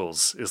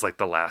singles is like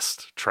the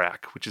last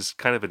track, which is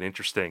kind of an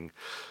interesting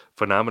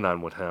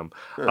phenomenon with him.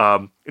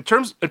 Sure. In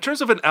terms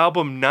of an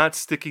album not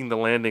sticking the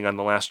landing on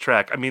the last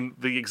track, I mean,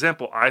 the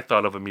example I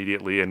thought of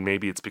immediately, and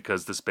maybe it's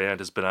because this band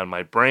has been on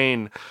my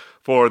brain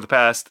for the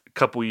past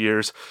couple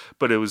years,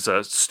 but it was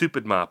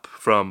Stupid Mop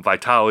from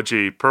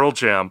Vitalogy, Pearl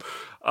Jam.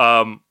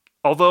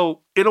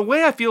 Although, in a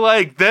way, I feel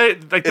like they're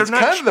not... It's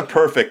kind of the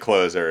perfect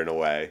closer, in a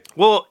way.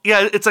 Well,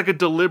 yeah, it's like a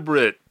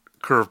deliberate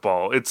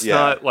curveball. It's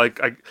not like,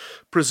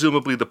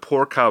 presumably the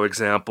Poor Cow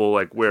example,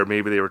 like where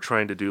maybe they were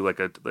trying to do like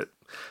a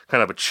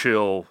kind of a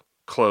chill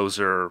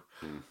closer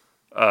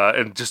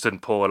and just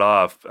didn't pull it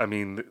off. I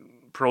mean,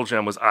 Pearl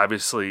Jam was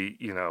obviously,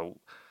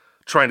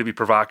 trying to be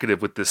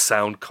provocative with this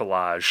sound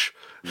collage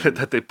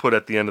that they put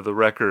at the end of the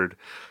record.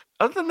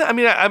 Other than that, I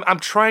mean, I'm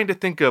trying to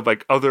think of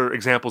like other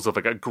examples of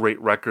like a great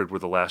record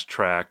with the last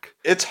track.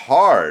 It's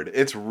hard.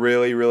 It's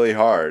really, really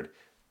hard.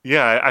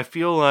 Yeah, I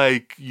feel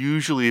like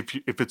usually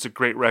if it's a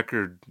great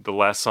record, the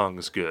last song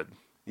is good.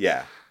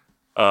 Yeah.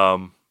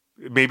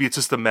 Maybe it's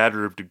just a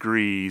matter of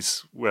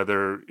degrees,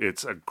 whether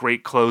it's a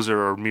great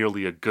closer or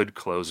merely a good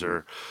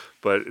closer.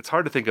 But it's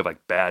hard to think of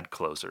like bad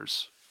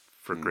closers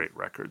for great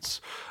records.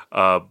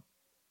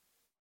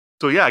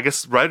 So yeah, I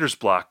guess Writer's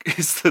Block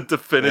is the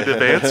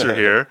definitive answer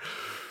here.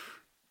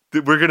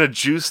 We're going to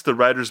juice the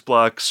Writer's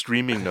Block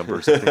streaming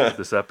numbers, I think, of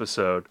this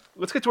episode.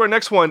 Let's get to our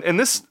next one. And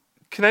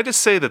can I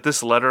just say that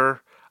this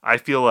letter, I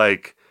feel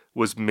like,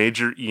 was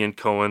major Ian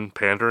Cohen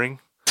pandering.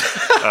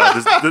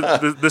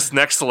 This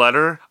next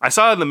letter, I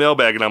saw it in the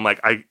mailbag, and I'm like,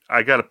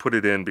 I got to put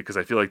it in because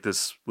I feel like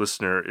this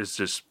listener is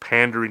just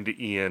pandering to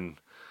Ian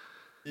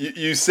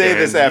You say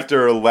this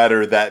after a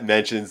letter that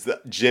mentions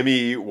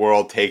Jimmy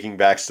World Taking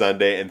Back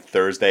Sunday and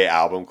Thursday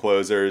album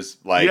closers.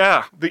 Like,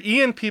 yeah, the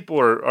Ian people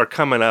are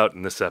coming out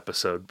in this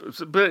episode.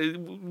 But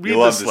read you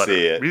love this to letter.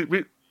 see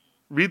it.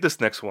 Read this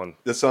next one.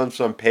 This one's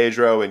from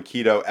Pedro in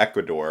Quito,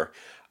 Ecuador.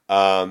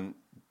 I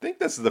think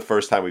this is the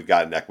first time we've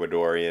gotten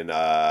Ecuadorian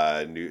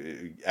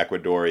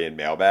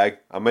mailbag.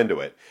 I'm into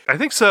it. I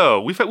think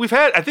so.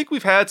 I think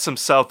we've had some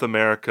South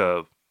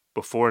America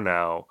before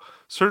now.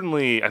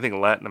 Certainly, I think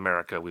Latin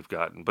America we've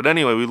gotten. But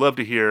anyway, we love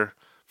to hear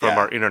from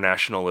our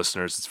international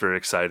listeners. It's very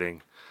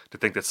exciting to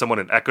think that someone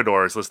in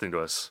Ecuador is listening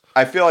to us.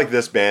 I feel like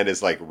this band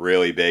is like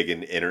really big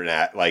in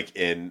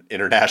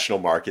international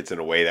markets in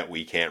a way that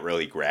we can't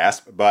really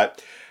grasp.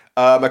 But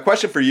my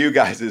question for you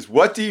guys is,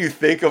 what do you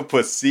think of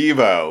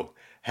Placebo?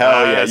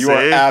 Hell yeah, you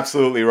are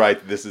absolutely right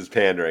that this is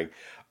pandering.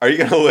 Are you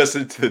going to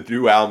listen to the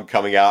new album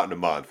coming out in a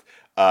month?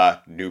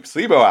 New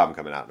Placebo album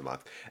coming out in a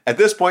month. At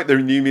this point, their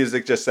new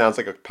music just sounds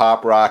like a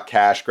pop rock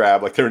cash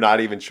grab, like they're not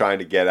even trying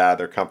to get out of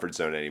their comfort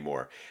zone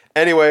anymore.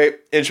 Anyway,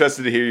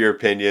 interested to hear your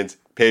opinions.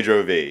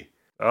 Pedro V.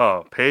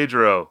 Oh,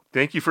 Pedro,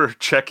 thank you for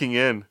checking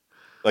in.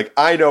 Like,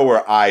 I know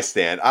where I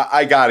stand.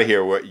 I got to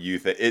hear what you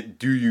think.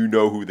 Do you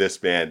know who this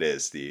band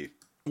is, Steve?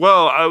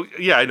 Well,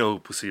 I know who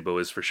Placebo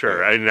is for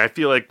sure. I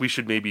feel like we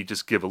should maybe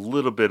just give a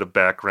little bit of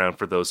background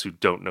for those who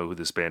don't know who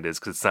this band is,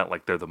 because it's not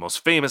like they're the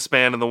most famous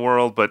band in the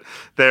world, but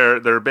they're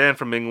a band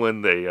from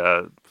England. They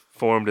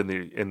formed in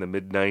the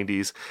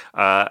mid-90s.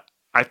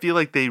 I feel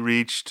like they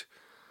reached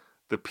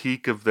the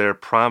peak of their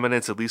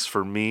prominence, at least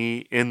for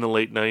me, in the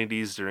late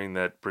 90s during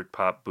that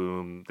Britpop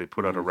boom. They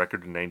put out a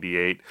record in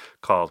 98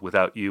 called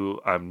Without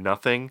You, I'm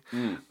Nothing,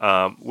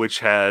 which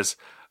has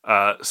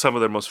some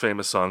of their most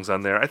famous songs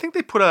on there. I think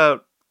they put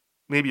out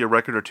maybe a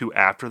record or two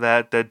after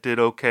that did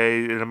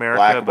okay in America.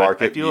 Black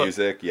Market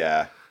Music,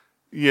 yeah.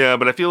 Yeah,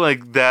 but I feel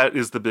like that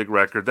is the big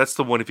record. That's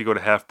the one, if you go to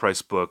Half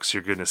Price Books,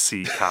 you're going to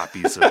see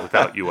copies of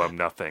Without You, I'm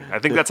Nothing. I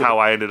think that's how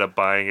I ended up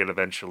buying it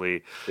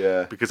eventually.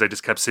 Yeah. Because I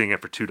just kept seeing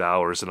it for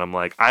 $2, and I'm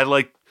like,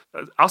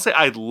 I'll say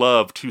I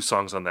love two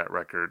songs on that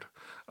record.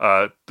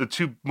 The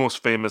two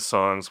most famous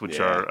songs,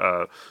 which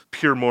are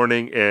Pure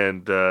Morning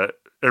and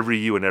Every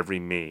You and Every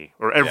Me,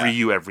 or Every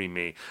You, Every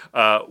Me,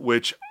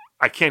 which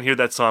I can't hear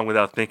that song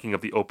without thinking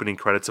of the opening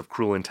credits of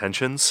Cruel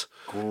Intentions.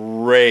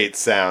 Great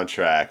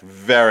soundtrack.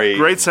 Very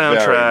great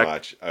soundtrack. Very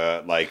much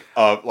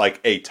like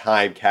a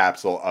time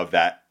capsule of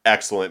that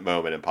excellent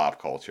moment in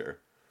pop culture.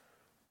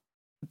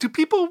 Do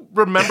people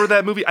remember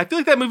that movie? I feel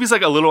like that movie's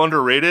like a little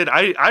underrated.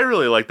 I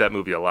really like that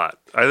movie a lot.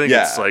 I think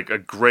it's like a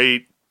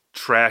great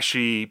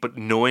trashy but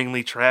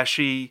knowingly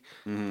trashy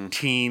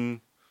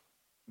teen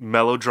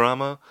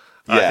melodrama.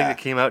 I think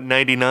it came out in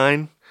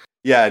 99.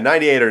 Yeah,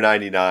 98 or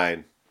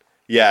 99.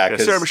 Yeah,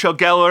 Sarah Michelle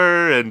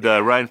Gellar and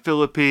Ryan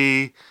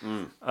Phillippe,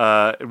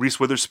 Reese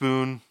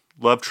Witherspoon,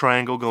 love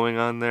triangle going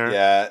on there.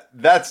 Yeah,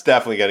 that's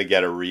definitely going to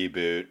get a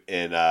reboot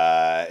in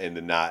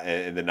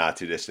the not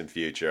too distant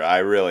future. I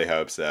really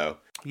hope so.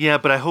 Yeah,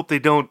 but I hope they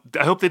don't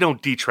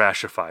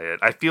de-trashify it.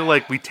 I feel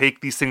like we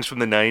take these things from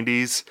the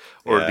 90s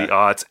or the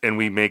aughts and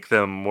we make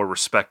them more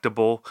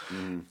respectable,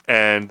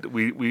 and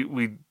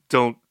we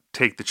don't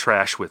take the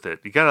trash with it.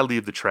 You gotta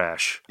leave the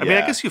trash. I mean,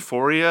 I guess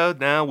Euphoria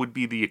now would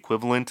be the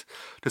equivalent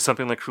to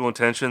something like Cruel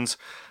Intentions.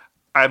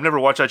 I've never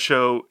watched that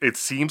show. It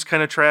seems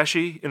kind of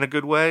trashy in a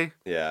good way.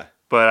 Yeah.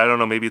 But I don't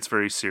know, maybe it's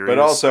very serious. But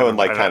also in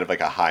kind of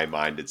like a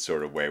high-minded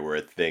sort of way where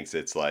it thinks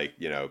it's like,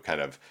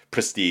 kind of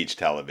prestige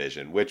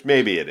television, which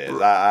maybe it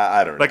is.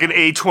 I don't know. Like an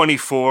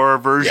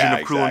A24 version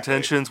of Cruel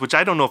Intentions, which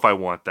I don't know if I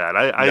want that.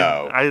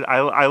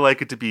 I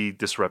like it to be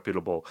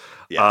disreputable.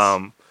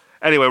 Yes.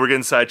 Anyway, we're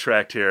getting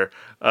sidetracked here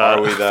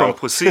from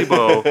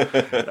Placebo.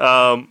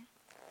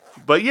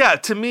 But yeah,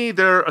 to me,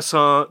 they're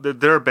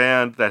a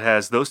band that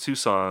has those two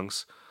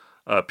songs,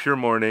 Pure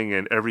Morning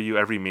and Every You,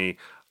 Every Me.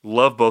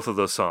 Love both of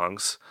those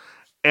songs.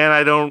 And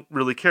I don't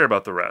really care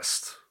about the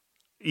rest.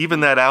 Even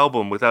that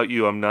album, Without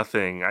You, I'm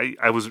Nothing,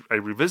 I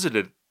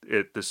revisited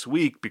it this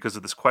week because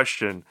of this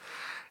question.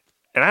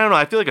 And I don't know,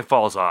 I feel like it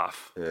falls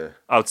off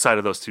outside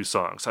of those two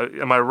songs.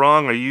 Am I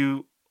wrong? Are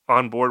you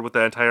on board with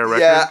that entire record?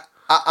 Yeah.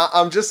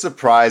 I'm just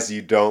surprised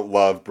you don't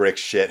love Brick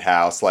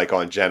Shithouse, like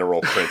on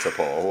general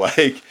principle.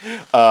 Like,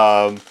 it's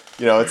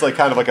like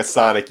kind of like a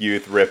Sonic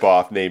Youth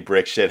ripoff named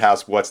Brick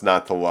Shithouse. What's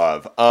not to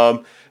love?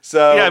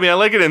 So yeah, I mean, I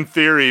like it in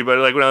theory, but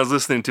like when I was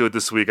listening to it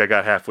this week, I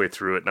got halfway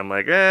through it, and I'm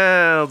like,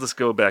 I'll just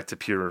go back to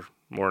Pure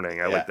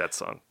Morning. I like that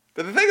song.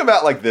 But the thing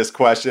about like this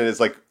question is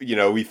like,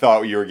 we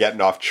thought you were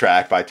getting off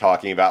track by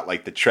talking about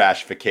like the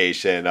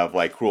trashification of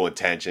like Cruel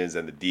Intentions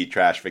and the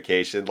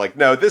de-trashification. Like,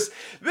 no, this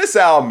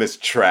album is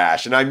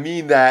trash. And I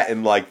mean that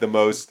in like the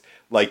most,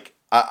 like,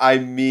 I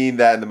mean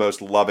that in the most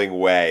loving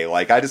way.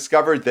 Like, I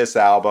discovered this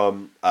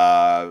album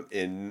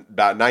in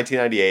about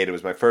 1998. It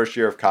was my first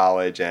year of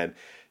college, and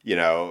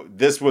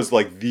this was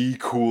like the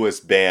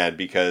coolest band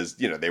because,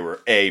 they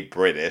were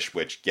British,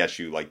 which gets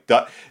you like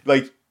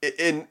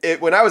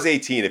when I was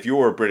 18, if you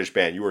were a British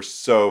band, you were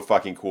so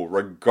fucking cool,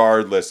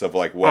 regardless of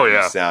like what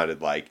you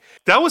sounded like.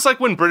 That was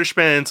like when British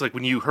bands, like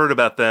when you heard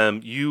about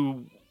them,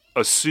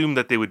 assume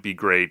that they would be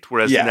great,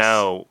 whereas Yes.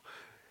 now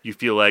you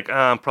feel like,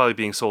 I'm probably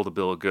being sold a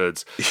bill of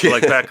goods. But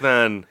like back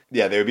then...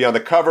 Yeah, they would be on the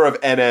cover of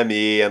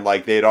NME, and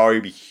like they'd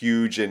already be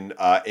huge in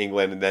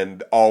England, and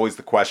then always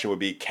the question would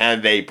be,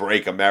 can they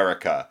break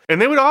America?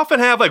 And they would often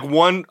have like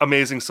one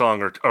amazing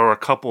song or a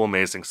couple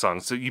amazing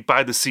songs. So you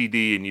buy the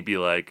CD and you'd be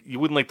like, you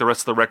wouldn't like the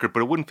rest of the record, but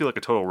it wouldn't feel like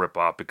a total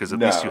ripoff because at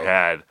least you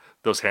had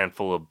those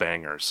handful of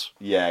bangers.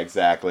 Yeah,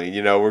 exactly.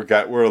 You know,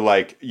 we're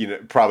like, you know,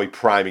 probably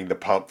priming the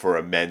pump for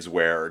a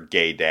menswear or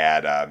gay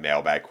dad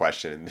mailbag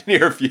question in the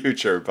near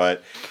future.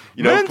 But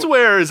you know,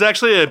 Menswear is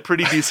actually a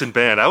pretty decent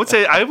band. I would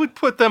say I would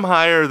put them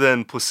higher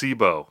than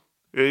Placebo.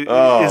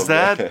 Is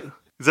that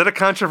a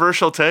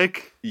controversial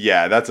take?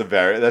 Yeah,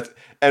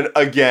 and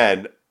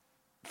again,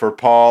 for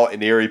Paul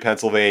in Erie,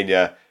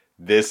 Pennsylvania,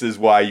 this is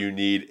why you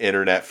need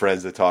internet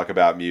friends to talk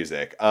about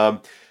music.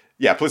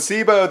 Yeah,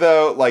 Placebo,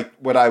 though, like,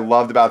 what I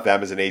loved about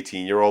them as an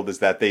 18-year-old is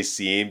that they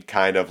seemed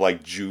kind of,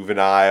 like,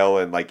 juvenile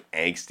and, like,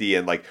 angsty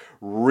and, like,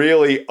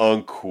 really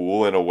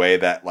uncool in a way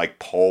that, like,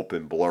 Pulp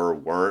and Blur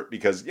weren't.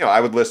 Because, you know,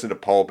 I would listen to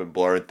Pulp and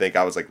Blur and think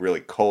I was, like, really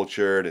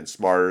cultured and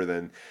smarter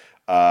than,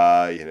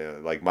 you know,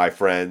 like, my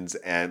friends.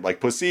 And, like,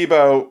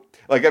 Placebo,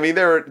 like, I mean,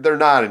 they're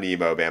not an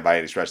emo band by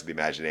any stretch of the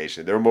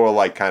imagination. They're more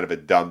like kind of a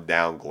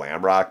dumbed-down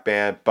glam rock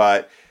band.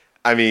 But,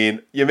 I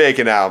mean, you make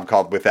an album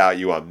called Without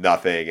You, I'm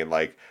Nothing, and,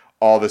 like,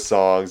 all the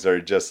songs are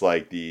just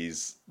like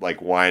these,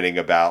 like whining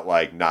about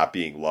like not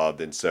being loved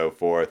and so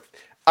forth.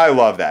 I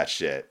love that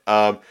shit.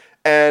 And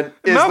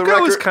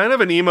Malco is kind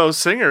of an emo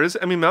singer.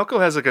 I mean, Malco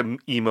has like an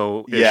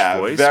emo-ish voice.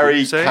 Yeah,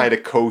 very kind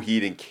of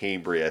Coheed and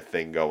Cambria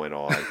thing going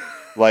on.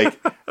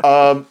 Like,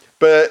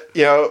 but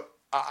you know,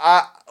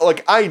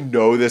 I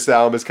know this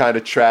album is kind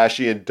of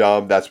trashy and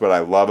dumb. That's what I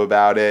love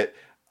about it.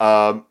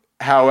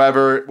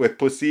 However, with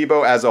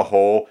Placebo as a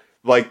whole,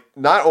 like,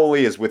 not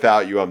only is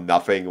Without You, I'm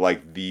Nothing,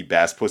 like, the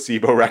best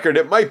Placebo record,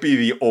 it might be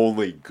the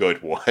only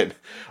good one.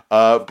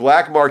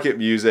 Black Market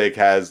Music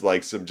has,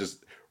 like, some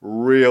just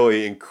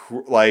really,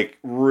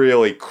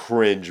 really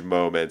cringe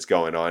moments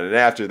going on. And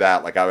after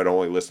that, like, I would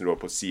only listen to a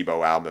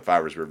Placebo album if I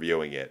was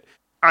reviewing it.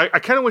 I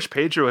kind of wish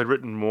Pedro had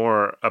written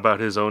more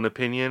about his own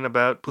opinion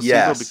about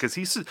Placebo, because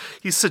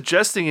he's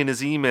suggesting in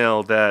his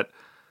email that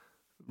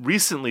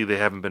recently they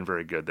haven't been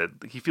very good, that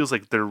he feels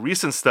like their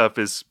recent stuff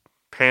is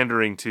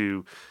pandering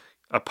to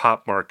a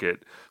pop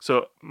market.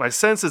 So my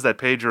sense is that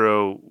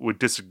Pedro would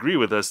disagree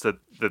with us that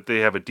they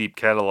have a deep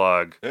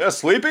catalog. Yeah,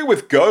 Sleeping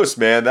with Ghosts,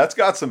 man, that's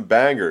got some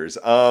bangers.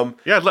 Yeah,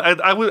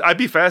 I'd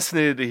be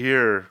fascinated to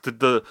hear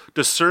the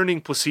discerning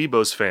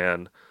Placebos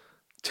fan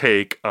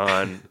take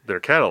on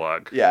their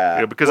catalog. Yeah,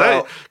 you know,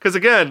 because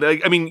again,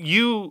 I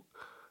mean,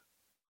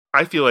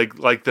 I feel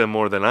like them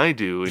more than I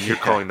do, and you're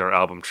calling their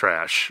album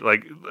trash.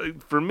 Like,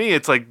 for me,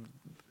 it's like,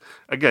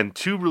 again,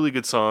 2 really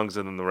good songs,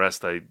 and then the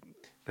rest I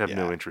have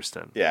no interest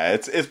in. Yeah,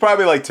 it's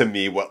probably like to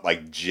me what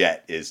like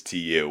Jet is to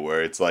you,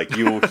 where it's like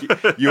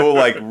you'll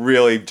like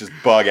really just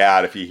bug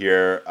out if you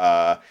hear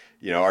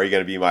you know, Are You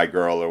Gonna Be My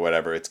Girl or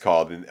whatever it's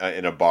called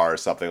in a bar or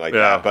something like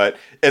that. But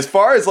as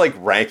far as like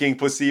ranking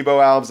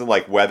Placebo albums and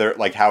like whether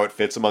like how it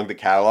fits among the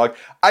catalog,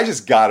 I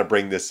just gotta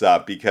bring this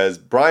up because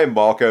Brian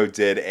Malco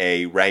did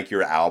a rank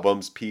your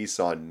albums piece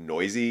on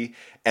Noisy,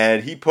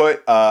 and he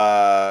put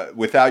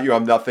Without You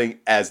I'm Nothing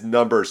as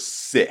number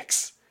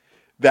 6.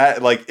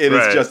 That, like, it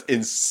is just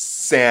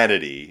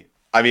insanity.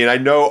 I mean, I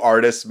know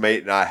artists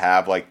may not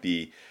have, like,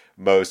 the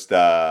most,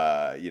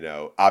 you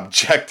know,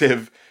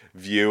 objective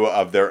view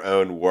of their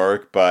own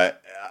work,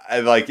 but,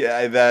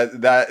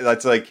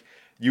 that's, like,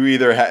 you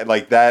either have,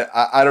 like, that,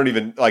 I don't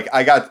even, like,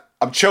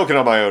 I'm choking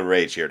on my own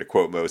rage here, to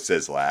quote Mo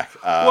Sizlak.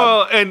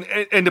 Well,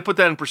 and to put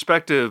that in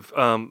perspective,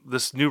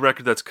 this new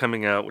record that's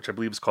coming out, which I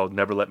believe is called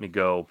Never Let Me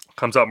Go,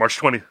 comes out March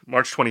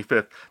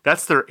 25th.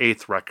 That's their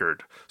 8th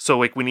record. So,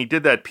 like, when he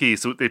did that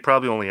piece, they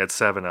probably only had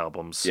 7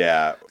 albums.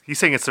 Yeah. He's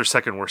saying it's their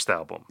second worst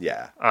album.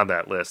 Yeah. On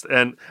that list.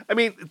 And, I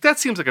mean, that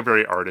seems like a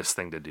very artist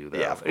thing to do, though.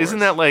 Yeah, of course. Isn't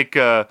that like,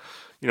 you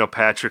know,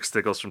 Patrick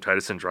Stickles from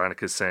Titus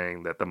Andronicus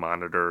saying that The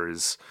Monitor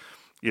is,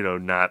 you know,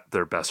 not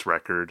their best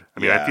record? I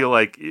mean, I feel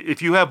like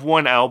if you have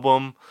one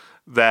album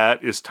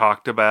that is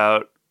talked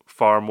about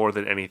far more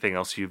than anything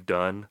else you've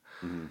done,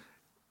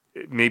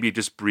 maybe it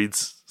just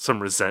breeds some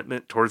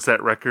resentment towards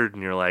that record,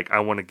 and you're like, I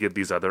want to give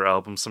these other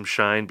albums some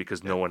shine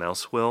because no one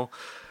else will.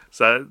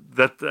 So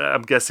that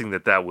I'm guessing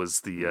that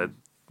was the,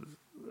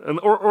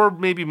 or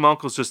maybe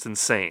Malco's just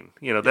insane.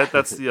 You know,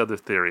 that's the other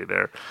theory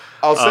there.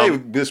 I'll say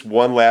this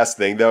one last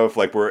thing though,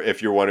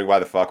 if you're wondering why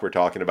the fuck we're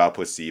talking about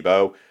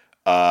Placebo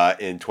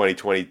in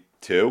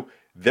 2022.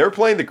 They're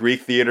playing the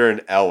Greek Theater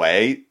in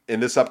LA in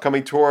this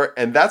upcoming tour,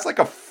 and that's like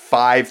a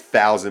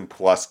 5,000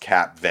 plus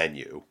cap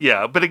venue.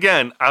 Yeah, but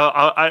again,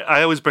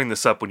 I always bring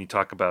this up when you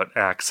talk about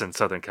acts in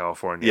Southern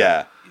California.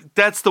 Yeah.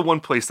 That's the one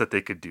place that they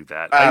could do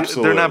that.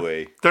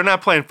 Absolutely. They're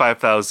not playing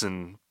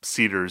 5,000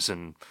 seaters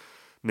in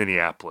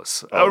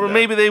Minneapolis. Or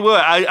maybe they will.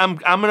 I'm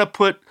going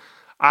to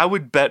I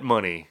would bet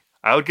money.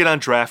 I would get on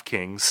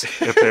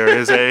DraftKings if there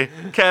is a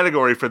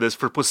category for this,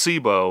 for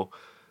Placebo,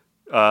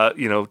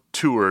 you know,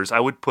 tours. I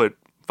would put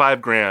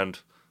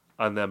 $5,000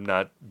 on them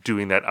not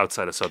doing that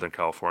outside of Southern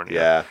California.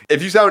 Yeah.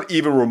 If you sound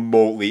even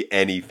remotely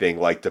anything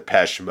like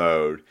Depeche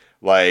Mode,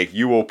 like,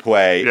 you will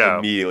play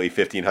immediately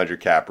 1,500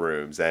 cap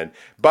rooms. And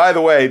by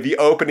the way, the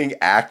opening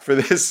act for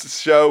this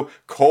show,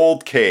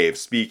 Cold Cave,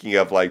 speaking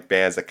of like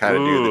bands that kind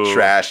of do the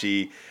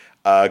trashy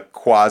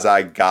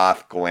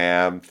quasi-goth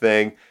glam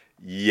thing.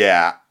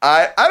 Yeah,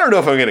 I don't know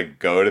if I'm going to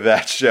go to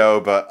that show,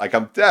 but like,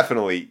 I'm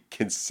definitely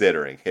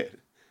considering it.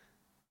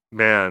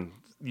 Man,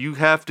 you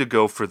have to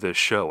go for this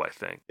show, I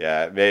think.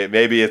 Yeah,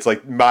 maybe it's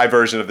like my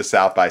version of the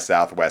South by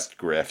Southwest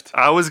grift.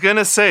 I was going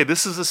to say,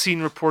 this is a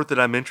scene report that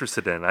I'm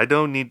interested in. I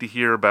don't need to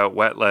hear about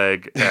Wet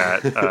Leg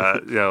at,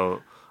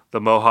 the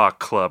Mohawk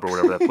Club or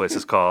whatever that place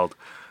is called.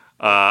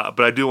 But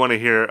I do want to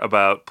hear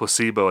about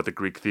Placebo at the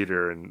Greek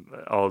Theater and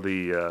all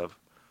the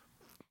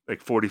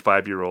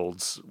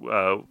 45-year-olds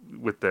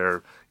with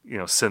their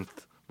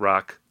synth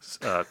rock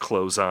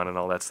clothes on and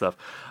all that stuff.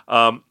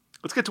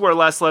 Let's get to our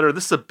last letter.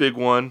 This is a big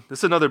one. This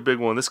is another big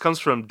one. This comes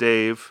from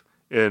Dave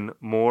in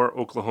Moore,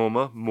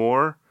 Oklahoma.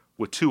 Moore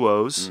with 2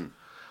 O's.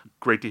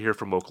 Great to hear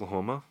from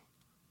Oklahoma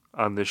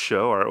on this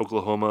show, our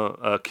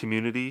Oklahoma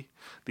community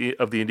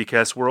of the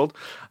IndieCast world.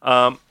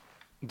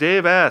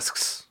 Dave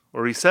asks,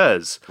 or he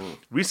says,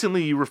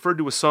 recently you referred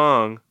to a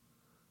song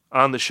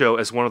on the show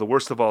as one of the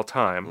worst of all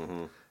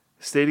time,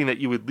 stating that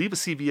you would leave a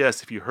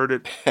CVS if you heard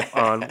it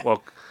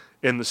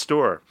in the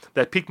store.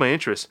 That piqued my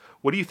interest.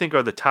 What do you think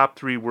are the top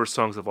 3 worst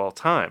songs of all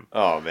time?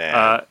 Oh,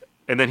 man.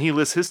 And then he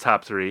lists his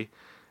top 3.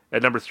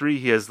 At number 3,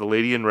 he has The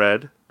Lady in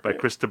Red by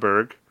Chris de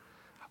Burgh.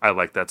 I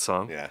like that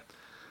song. Yeah.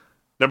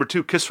 Number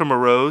 2, Kiss from a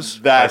Rose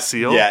by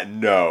Seal. Yeah,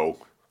 no.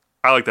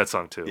 I like that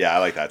song, too. Yeah, I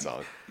like that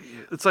song.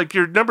 It's like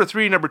your number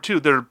 3, number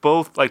 2, they're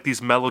both like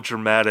these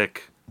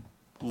melodramatic,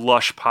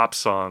 lush pop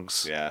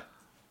songs. Yeah.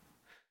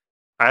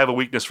 I have a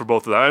weakness for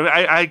both of them.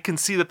 I can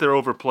see that they're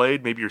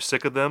overplayed. Maybe you're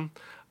sick of them.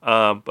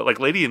 But like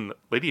Lady in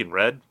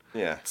Red,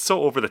 it's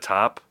so over the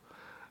top.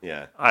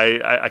 Yeah,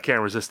 I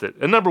can't resist it.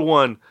 And number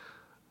 1,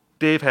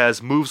 Dave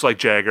has "Moves Like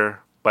Jagger"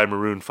 by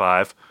Maroon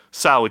 5.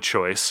 Solid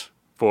choice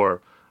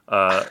for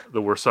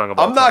the worst song of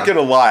all time. I'm not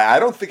gonna lie, I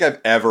don't think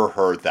I've ever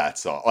heard that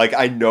song. Like,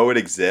 I know it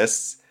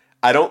exists.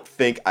 I don't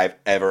think I've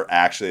ever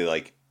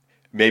actually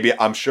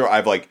I'm sure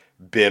I've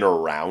been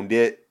around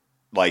it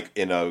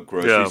in a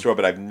grocery store,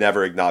 but I've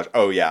never acknowledged,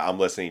 oh yeah, I'm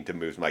listening to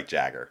 "Moves Like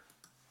Jagger."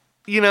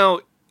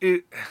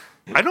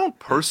 I don't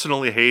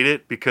personally hate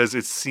it because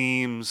it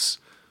seems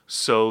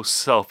so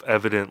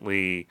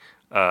self-evidently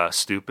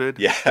stupid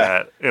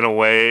that in a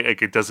way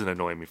it doesn't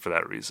annoy me for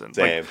that reason.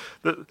 Same.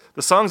 The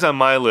songs on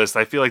my list,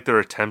 I feel like they're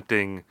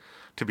attempting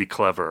to be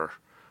clever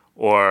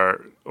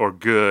or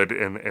good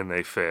and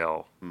they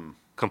fail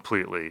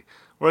completely.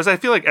 Whereas I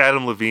feel like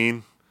Adam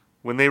Levine,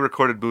 when they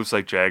recorded "Moves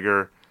Like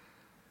Jagger,"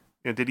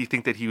 did he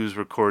think that he was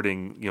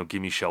recording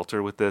 "Gimme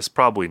Shelter" with this?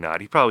 Probably not.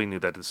 He probably knew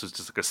that this was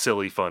just like a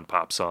silly, fun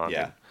pop song.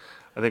 Yeah.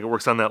 I think it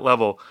works on that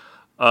level.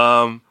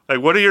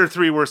 What are your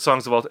 3 worst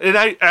songs of all time?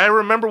 And I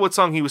remember what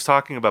song he was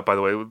talking about, by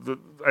the way.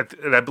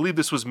 And I believe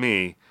this was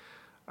me.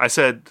 I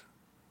said,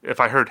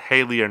 if I heard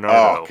 "Hey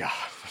Leonardo"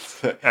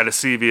 at a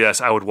CVS,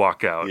 I would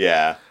walk out.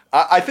 Yeah.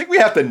 I think we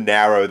have to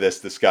narrow this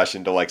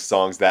discussion to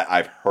songs that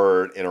I've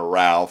heard in a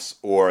Ralph's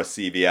or a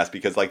CVS,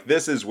 because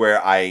this is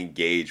where I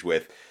engage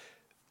with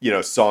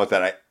songs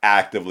that I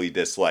actively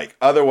dislike.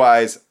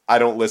 Otherwise, I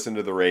don't listen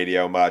to the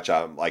radio much.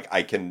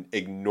 I can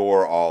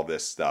ignore all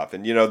this stuff.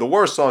 And the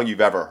worst song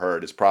you've ever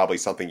heard is probably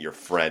something your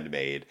friend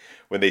made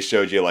when they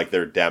showed you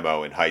their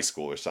demo in high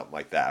school or something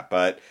like that.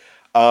 But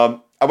I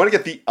want to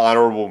get the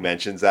honorable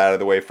mentions out of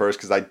the way first,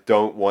 because I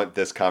don't want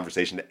this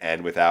conversation to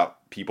end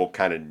without people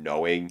kind of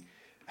knowing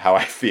how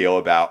I feel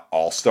about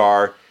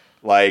All-Star.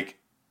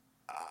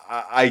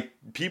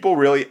 People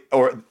really,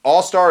 or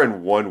All-Star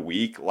in 1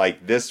 week,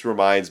 this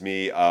reminds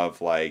me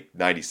of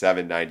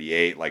 97,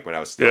 98, when I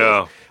was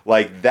still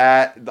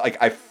that,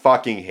 I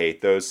fucking hate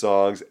those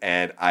songs,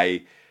 and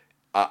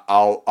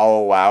I'll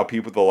allow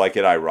people to like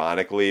it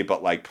ironically,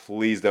 but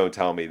please don't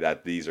tell me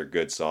that these are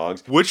good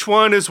songs. Which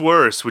one is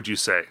worse, would you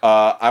say?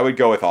 I would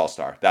go with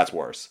All-Star. That's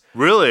worse.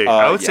 Really?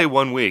 I would say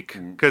 1 week,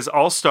 because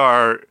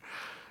All-Star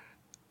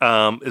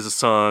is a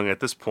song at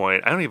this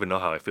point. I don't even know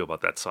how I feel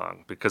about that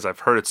song because I've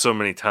heard it so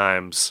many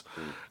times.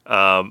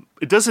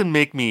 It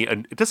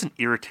doesn't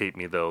irritate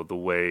me though the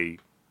way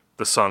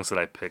the songs that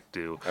I pick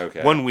do.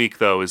 Okay. 1 week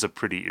though is a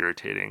pretty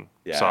irritating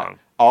song.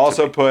 I'll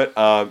also put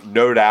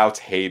No Doubt's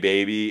 "Hey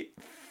Baby."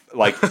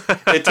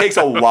 It takes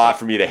a lot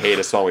for me to hate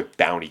a song with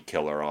Bounty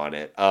Killer on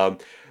it.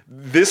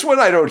 This one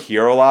I don't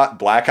hear a lot.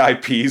 Black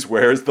Eyed Peas,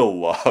 "Where's the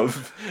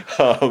Love?"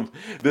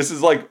 This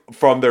is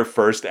from their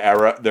first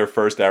era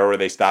where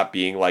they stopped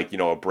being a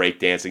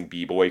breakdancing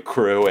b-boy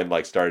crew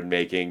and started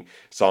making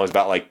songs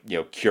about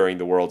curing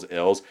the world's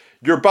ills.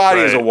 Your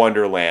Body is a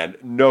Wonderland.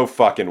 No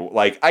fucking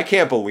I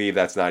can't believe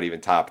that's not even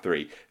top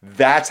 3.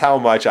 That's how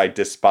much I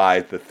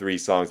despise the 3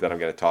 songs that I'm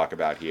going to talk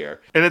about here.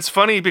 And it's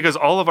funny because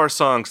all of our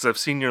songs, I've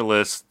seen your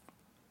list,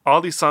 all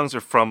these songs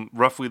are from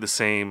roughly the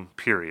same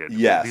period.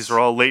 Yes. These are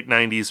all late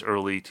 90s,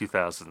 early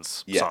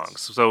 2000s songs.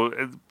 So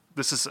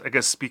this is, I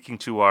guess, speaking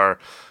to our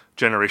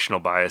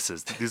generational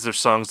biases. These are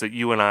songs that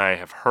you and I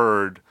have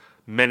heard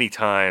many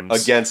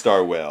times against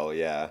our will.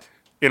 Yeah.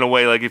 In a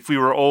way, like if we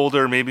were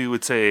older, maybe we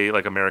would say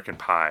like American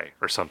Pie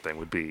or something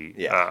would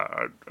be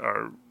our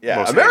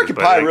most American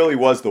Pie really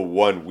was the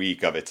 1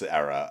 week of its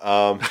era.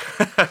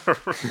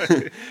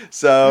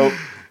 So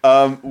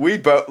we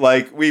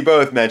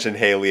both mentioned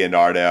Hey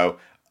Leonardo.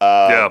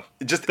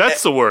 Just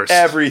that's the worst.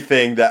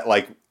 Everything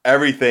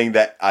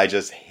that I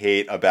just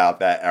hate about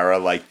that era,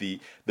 like the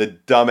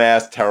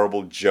dumbass,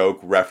 terrible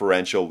joke,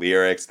 referential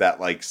lyrics, that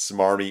like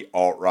smarmy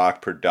alt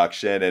rock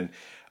production, and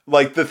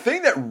like the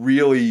thing that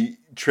really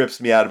trips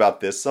me out about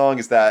this song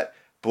is that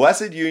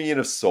Blessed Union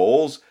of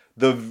Souls,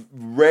 the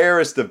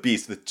rarest of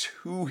beasts, the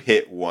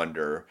 2-hit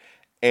wonder,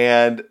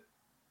 and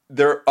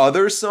their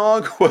other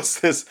song was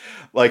this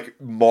like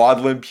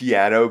maudlin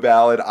piano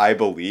ballad, I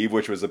Believe,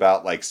 which was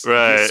about like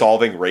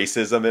solving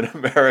racism in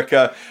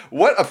America.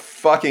 What a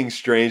fucking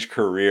strange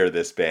career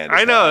this band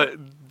has. I know.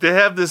 They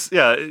have this,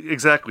 yeah,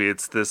 exactly.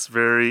 It's this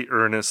very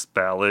earnest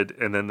ballad,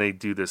 and then they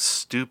do this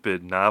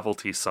stupid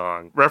novelty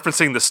song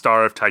referencing the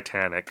star of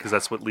Titanic, because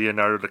that's what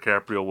Leonardo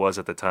DiCaprio was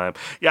at the time.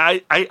 Yeah,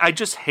 I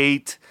just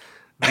hate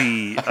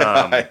the...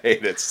 I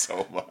hate it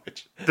so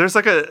much. There's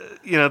like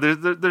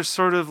there's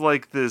sort of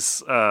like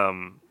this...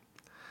 I'm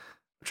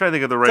trying to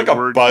think of the right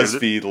word. It's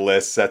like a BuzzFeed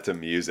list set to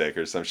music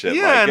or some shit.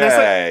 Yeah, like,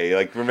 hey,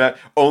 like remember,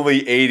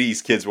 only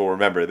 80s kids will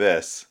remember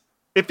this.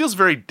 It feels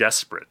very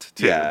desperate,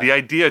 too. Yeah. The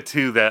idea,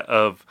 too, that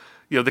of,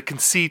 the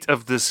conceit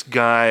of this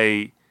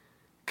guy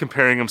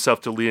comparing himself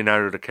to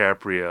Leonardo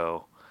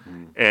DiCaprio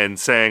and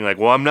saying, like,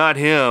 well, I'm not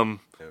him,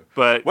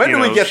 but, when do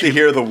we get to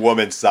hear the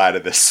woman's side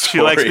of this story?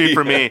 She likes me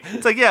for me.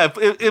 It's like, yeah,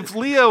 if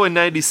Leo in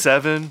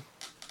 97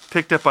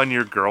 picked up on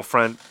your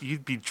girlfriend,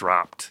 you'd be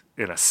dropped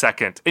in a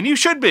second. And you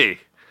should be.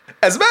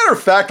 As a matter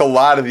of fact, a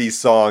lot of these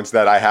songs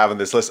that I have on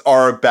this list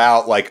are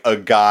about, like, a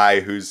guy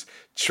who's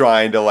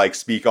trying to like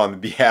speak on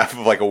behalf of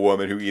like a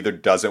woman who either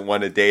doesn't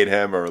want to date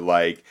him or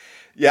like,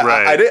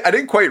 I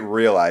didn't quite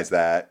realize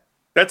that.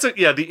 That's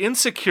the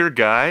insecure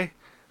guy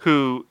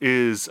who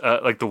is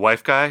like the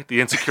wife guy,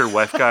 the insecure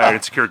wife guy or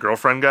insecure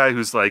girlfriend guy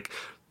who's like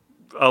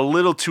a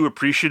little too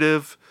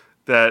appreciative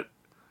that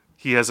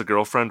he has a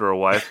girlfriend or a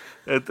wife.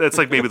 That's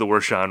like maybe the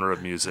worst genre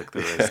of music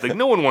there is. Like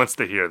no one wants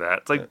to hear that.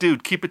 It's like,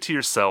 dude, keep it to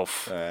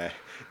yourself.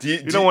 You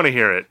don't want to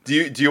hear it.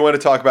 Do you want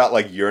to talk about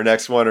like your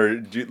next one,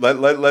 or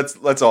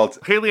let's all?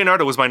 Hey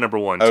Leonardo was my number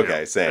one. Too.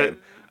 Okay,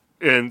 same.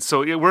 And so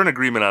we're in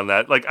agreement on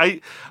that. Like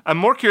I'm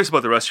more curious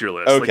about the rest of your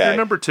list. Okay, like your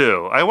number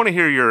 2. I want to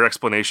hear your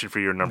explanation for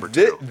your number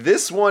 2.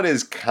 This one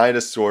is kind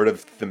of sort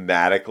of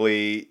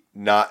thematically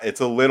not. It's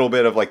a little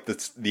bit of like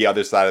the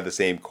other side of the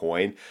same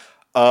coin.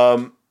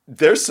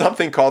 There's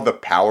something called the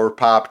Power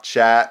Pop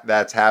chat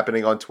that's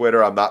happening on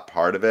Twitter. I'm not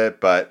part of it,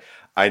 but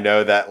I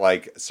know that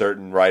like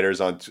certain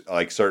writers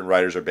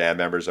or band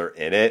members are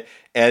in it,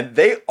 and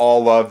they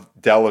all love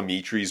Del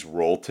Amitri's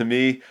Roll to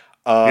Me.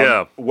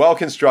 Well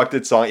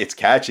constructed song. It's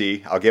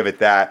catchy. I'll give it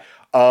that.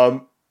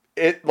 The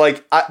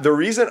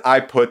reason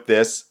I put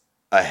this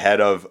ahead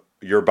of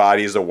Your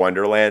Body Is a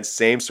Wonderland,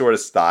 same sort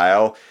of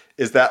style,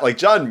 is that like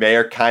John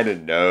Mayer kind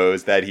of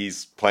knows that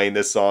he's playing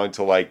this song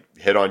to like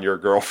hit on your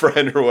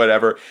girlfriend or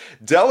whatever.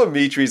 Del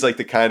Amitri's like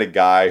the kind of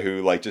guy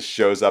who like just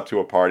shows up to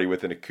a party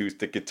with an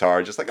acoustic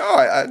guitar, just like,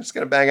 I'm just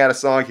gonna bang out a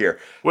song here.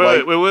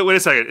 Wait a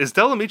second. Is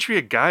Del Amitri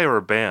a guy or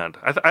a band?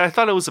 I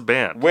thought it was a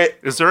band. Wait,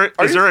 is there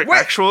an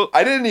actual?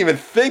 I didn't even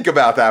think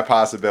about that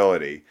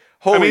possibility.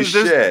 Holy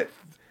shit!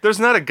 There's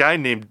not a guy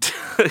named.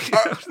 Are you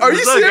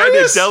serious? A guy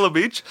named Del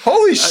Amitri.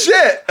 Holy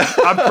shit!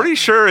 I'm pretty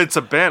sure it's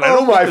a band. I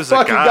don't think there's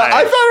fucking a guy. God.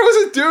 I thought it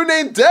was a dude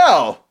named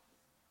Del.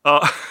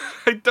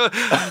 Like Del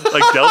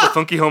the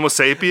Funky Homo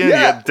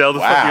Sapien, Del the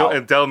Funky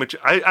and Del Amitri.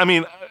 I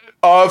mean,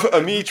 of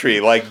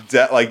Amitri, like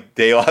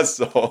De La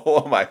Soul.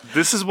 Oh my!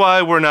 This is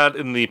why we're not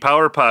in the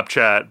Power Pop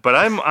chat, but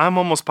I'm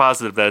almost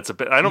positive that it's a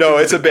band. I don't. No,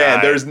 think it's a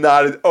band. There's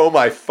not. Oh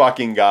my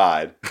fucking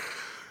God!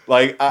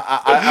 Like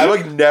I've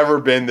like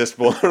never been this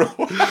blown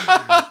away.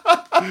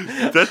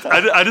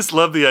 I just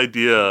love the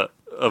idea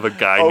of a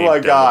guy. Oh named my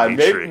God!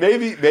 Del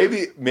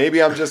Amitri.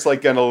 Maybe I'm just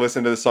like gonna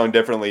listen to the song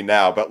differently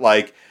now, but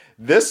like.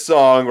 This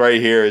song right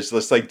here is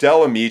just like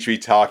Del Amitri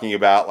talking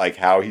about like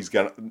how he's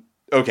gonna.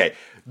 Okay,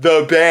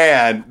 the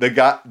band, the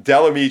guy,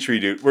 Del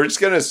Amitri, dude. We're just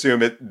gonna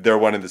assume they're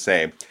one and the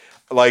same.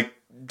 Like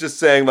just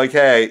saying like,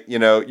 hey,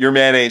 your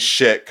man ain't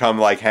shit. Come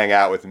like hang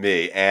out with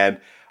me, and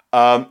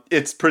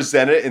it's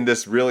presented in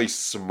this really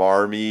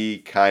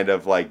smarmy kind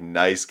of like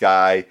nice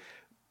guy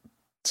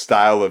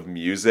style of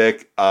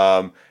music,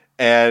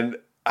 and.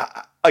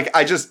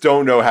 I just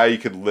don't know how you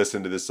could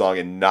listen to this song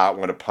and not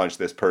want to punch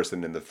this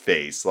person in the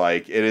face.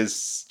 Like, it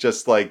is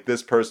just like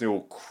this person who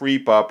will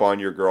creep up on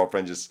your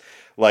girlfriend, just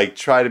like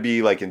try to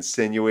be like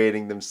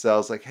insinuating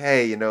themselves. Like,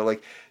 hey,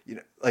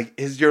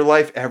 is your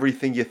life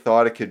everything you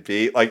thought it could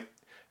be? Like,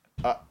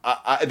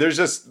 there's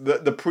just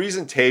the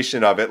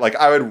presentation of it. Like,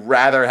 I would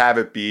rather have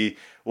it be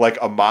like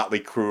a Motley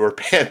Crue or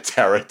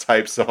Pantera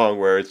type song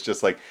where it's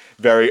just like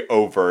very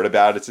overt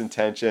about its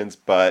intentions.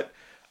 But,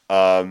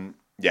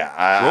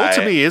 Yeah, Roll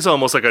to me is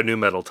almost like a new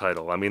metal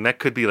title. I mean, that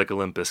could be like a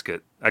Limp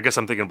Bizkit. I guess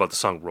I'm thinking about the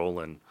song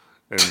Rollin'.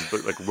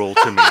 But like Roll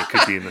to Me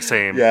could be in the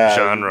same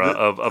genre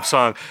of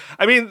song.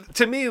 I mean,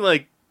 to me,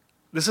 like,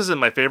 this isn't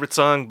my favorite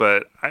song,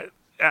 but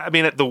I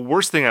mean, the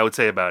worst thing I would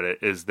say about it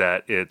is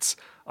that it's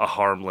a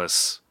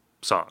harmless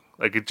song.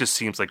 Like, it just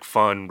seems like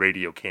fun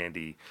radio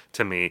candy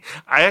to me.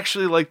 I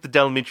actually like the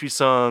Del Mitri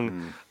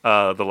song,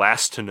 The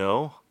Last to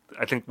Know.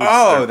 I think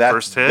was their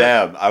first hit.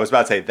 Them. I was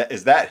about to say,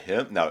 is that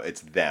him? No, it's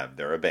them.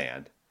 They're a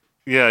band.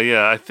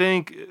 Yeah. I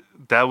think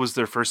that was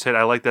their first hit.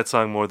 I like that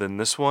song more than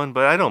this one,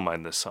 but I don't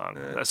mind this song.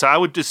 So I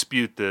would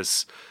dispute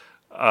this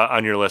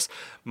on your list.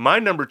 My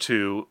number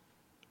 2,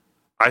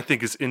 I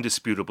think, is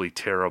indisputably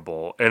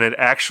terrible, and it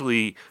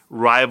actually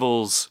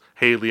rivals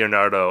Hey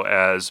Leonardo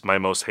as my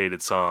most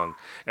hated song,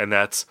 and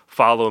that's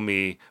Follow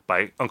Me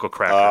by Uncle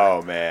Kracker.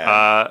 Oh,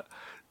 man.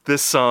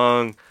 This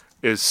song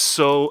is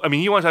so... I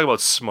mean, you want to talk about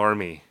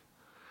smarmy.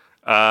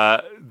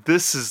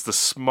 This is the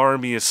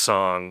smarmiest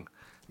song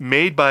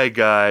made by a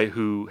guy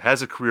who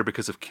has a career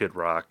because of Kid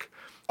Rock.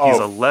 He's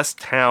a less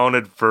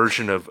talented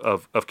version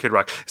of Kid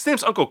Rock. His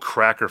name's Uncle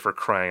Kracker, for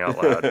crying out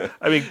loud.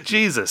 I mean,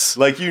 Jesus.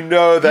 Like, you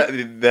know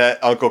that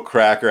Uncle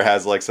Kracker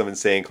has like some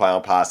Insane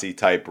Clown Posse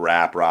type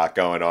rap rock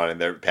going on in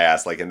their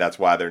past, like, and that's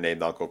why they're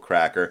named Uncle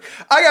Kracker.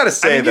 I gotta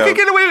say, though, you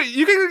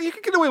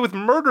could get away with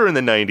murder in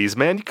the '90s,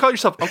 man. You call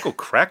yourself Uncle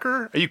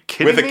Kracker? Are you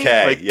kidding me? With a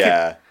K, like,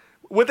 yeah.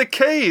 With a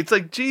K, it's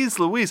like, geez,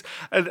 Louise.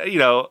 You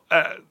know.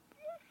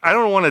 I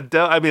don't want to.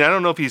 I mean, I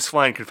don't know if he's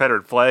flying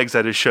Confederate flags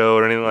at his show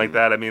or anything like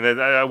that. I mean,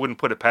 I wouldn't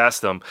put it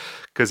past him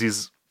because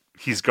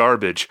he's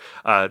garbage.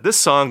 This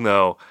song,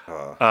 though,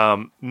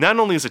 not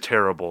only is it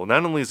terrible,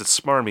 not only is it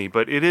smarmy,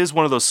 but it is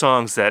one of those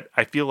songs that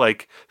I feel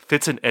like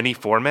fits in any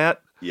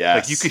format.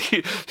 Yes. Like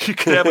you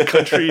could have a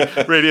country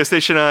radio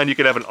station on, you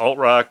could have an alt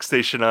rock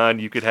station on,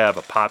 you could have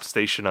a pop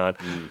station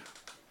on.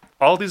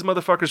 All these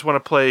motherfuckers want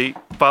to play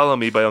 "Follow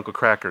Me" by Uncle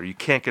Kracker. You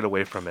can't get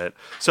away from it.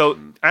 So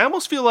I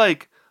almost feel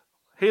like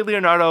Hey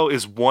Leonardo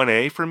is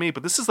 1A for me,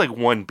 but this is like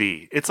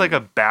 1B. It's like a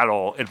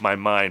battle in my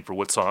mind for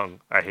what song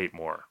I hate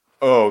more.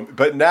 Oh,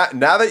 but now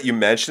that you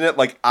mention it,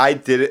 like, I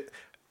did it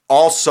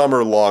All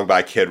Summer Long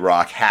by Kid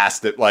Rock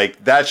has to,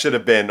 like, that should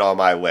have been on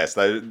my list.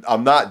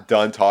 I'm not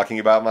done talking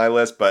about my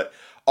list, but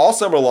All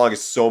Summer Long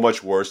is so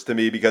much worse to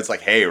me because,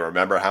 like, hey,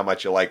 remember how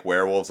much you like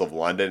Werewolves of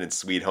London and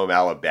Sweet Home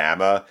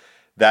Alabama?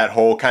 That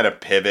whole kind of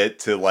pivot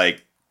to,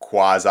 like,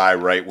 quasi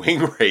right-wing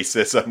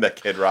racism that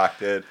Kid Rock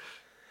did.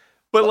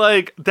 But,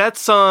 like, that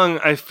song,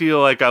 I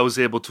feel like I was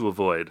able to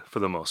avoid for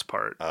the most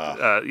part.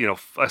 You know,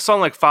 a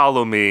song like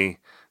Follow Me,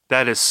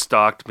 that has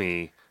stalked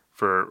me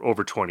for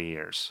over 20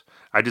 years.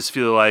 I just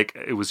feel like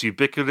it was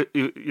ubiquitous.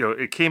 You know,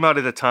 it came out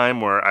at a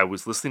time where I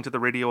was listening to the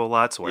radio a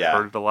lot, so I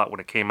heard it a lot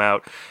when it came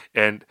out.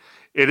 And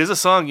it is a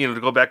song, you know,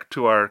 to go back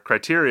to our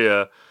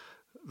criteria,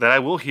 that I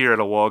will hear at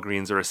a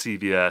Walgreens or a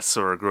CVS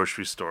or a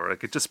grocery store.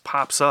 Like, it just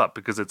pops up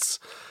because it's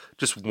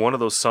just one of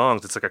those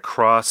songs. It's like a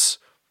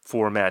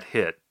cross-format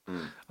hit.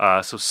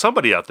 So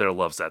somebody out there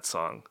loves that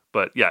song,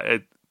 but yeah,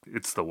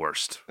 it's the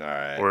worst. All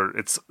right, or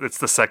it's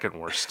the second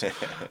worst.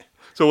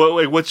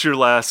 So what's your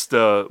last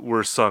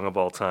worst song of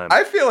all time?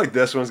 I feel like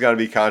this one's got to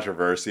be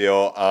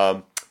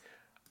controversial.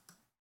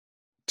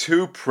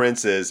 Two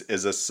Princes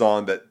is a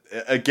song that,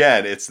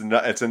 again, it's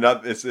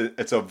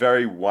a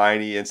very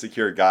whiny,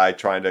 insecure guy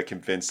trying to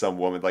convince some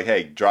woman, like,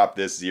 hey, drop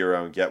this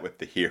zero and get with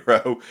the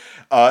hero.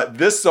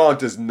 This song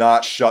does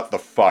not shut the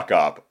fuck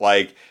up.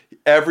 Like,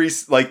 there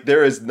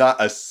is not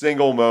a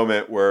single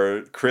moment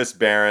where Chris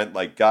Barrett,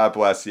 like, God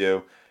bless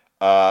you,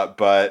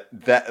 but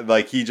that,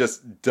 like, he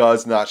just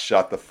does not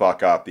shut the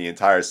fuck up the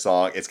entire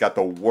song. It's got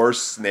the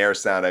worst snare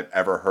sound I've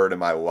ever heard in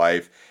my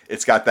life.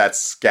 It's got that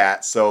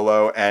scat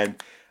solo,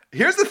 and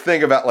here's the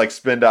thing about, like,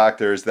 Spin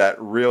Doctors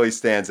that really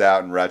stands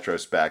out in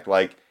retrospect.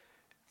 Like,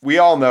 we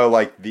all know,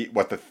 like,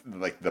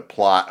 the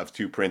plot of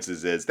Two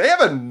Princes is. They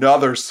have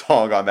another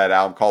song on that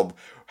album called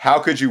 "How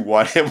Could You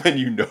Want Him When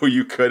You Know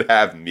You Could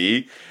Have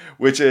Me,"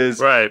 which is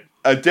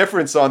a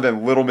different song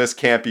than "Little Miss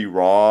Can't Be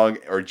Wrong"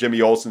 or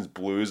Jimmy Olsen's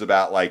Blues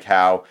about, like,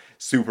 how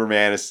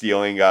Superman is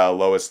stealing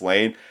Lois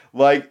Lane.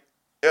 Like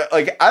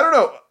I don't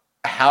know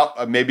how,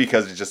 maybe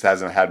because it just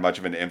hasn't had much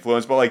of an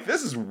influence, but, like,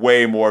 this is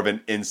way more of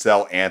an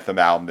incel anthem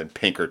album than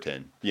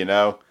Pinkerton, you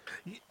know?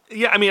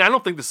 Yeah, I mean, I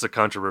don't think this is a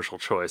controversial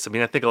choice. I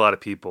mean, I think a lot of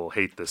people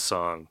hate this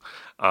song.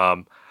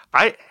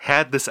 I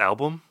had this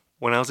album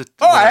when I was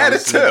I had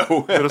it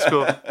too. Middle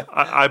school.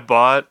 I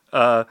bought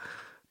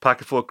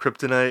Pocketful of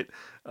Kryptonite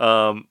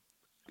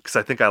because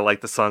I think I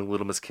like the song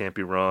 "Little Miss Can't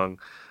Be Wrong,"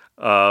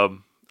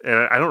 and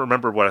I don't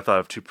remember what I thought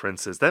of Two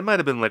Princes. That might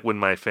have been like when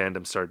my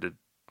fandom started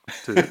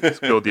to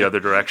go the other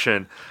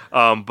direction.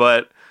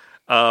 But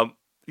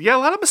yeah, a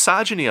lot of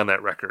misogyny on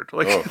that record.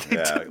 Like, they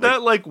did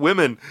not like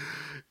women,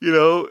 you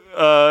know,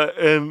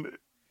 and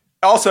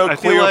also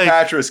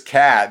Cleopatra's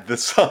Cat, the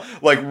song,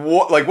 like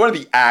one of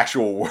the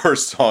actual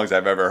worst songs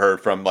I've ever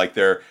heard from, like,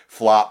 their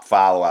flop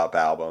follow-up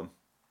album.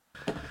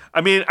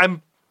 I mean,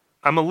 I'm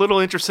a little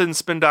interested in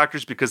Spin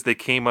Doctors because they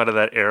came out of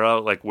that era,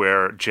 like,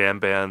 where jam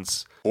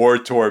bands or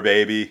Tour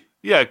Baby.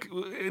 Yeah,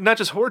 not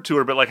just Horde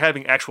Tour, but like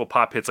having actual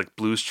pop hits like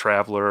Blues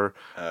Traveler,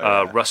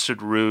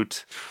 Rusted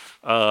Root,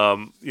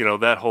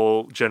 that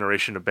whole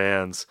generation of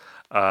bands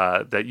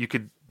that you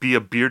could be a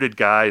bearded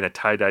guy in a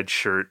tie-dyed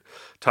shirt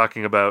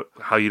talking about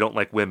how you don't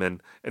like women,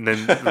 and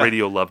then the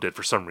radio loved it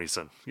for some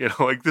reason.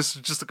 Like this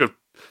is just like a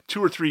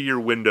 2 or 3 year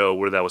window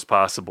where that was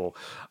possible.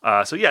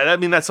 So yeah, I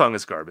mean that song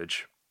is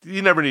garbage.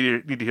 You never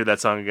need to hear that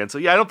song again. So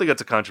yeah, I don't think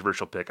that's a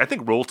controversial pick. I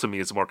think Roll to Me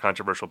is a more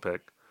controversial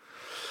pick.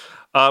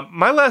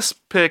 My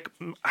last pick,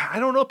 I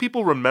don't know if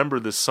people remember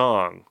this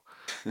song,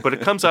 but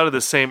it comes out of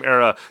the same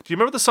era. Do you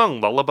remember the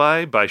song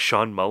Lullaby by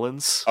Sean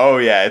Mullins? Oh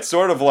yeah, it's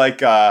sort of like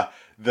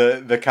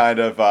the kind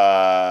of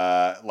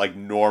like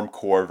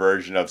normcore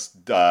version of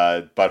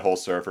Butthole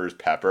Surfer's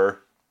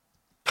Pepper.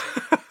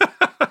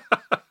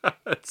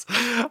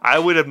 I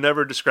would have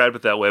never described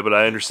it that way, but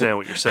I understand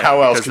what you're saying.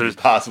 How else could you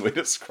possibly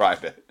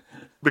describe it?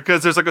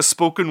 Because there's like a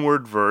spoken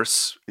word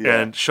verse,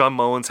 and Sean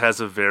Mullins has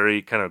a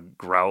very kind of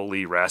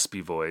growly, raspy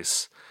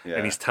voice,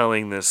 and he's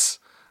telling this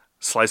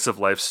slice of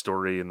life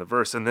story in the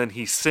verse, and then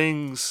he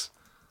sings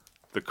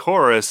the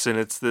chorus, and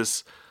it's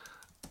this,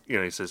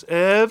 he says,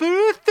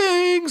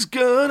 "Everything's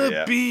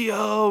gonna be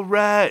all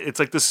right." It's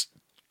like this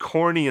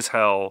corny as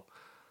hell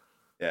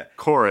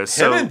chorus.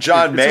 Him and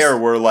John Mayer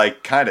were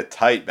like kind of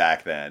tight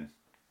back then.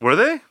 Were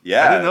they?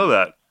 Yeah. I didn't know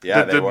that.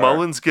 Yeah, did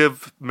Mullins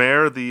give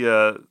Mayer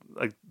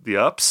the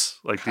ups?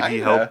 Like, did he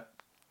help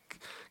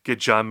get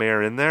John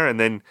Mayer in there? And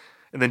then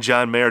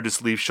John Mayer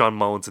just leaves Sean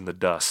Mullins in the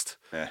dust.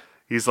 Yeah.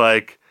 He's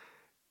like,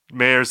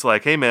 Mayer's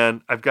like, "Hey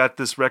man, I've got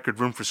this record,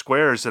 Room for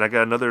Squares, and I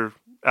got another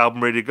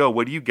album ready to go.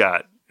 What do you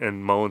got?"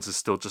 And Mullins is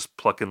still just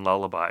plucking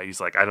Lullaby.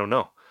 He's like, "I don't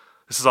know.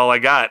 This is all I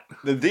got."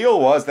 The deal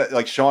was that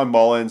like Sean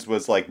Mullins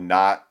was like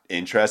not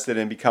interested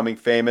in becoming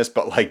famous,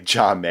 but like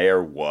John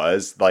Mayer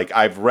was. Like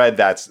I've read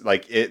that's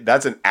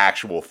an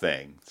actual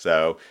thing.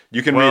 So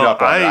you can read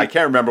up on it. I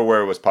can't remember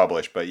where it was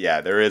published, but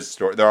yeah, there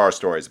are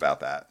stories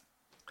about that.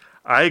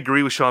 I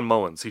agree with Sean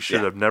Mullins. He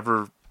should have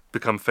never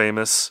become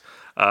famous.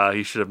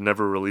 He should have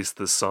never released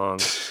this song.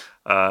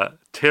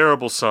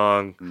 Terrible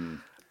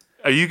song.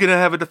 Are you gonna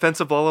have a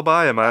defensive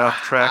lullaby? Am I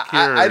off track here?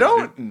 I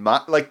don't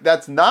like.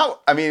 That's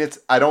not. I mean,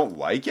 I don't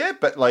like it,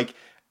 but like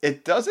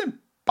it doesn't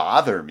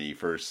bother me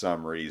for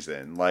some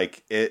reason.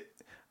 Like it.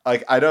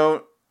 Like I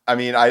don't. I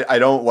mean, I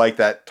don't like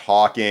that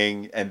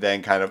talking and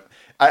then kind of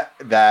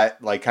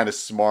that like kind of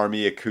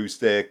smarmy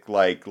acoustic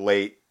like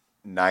late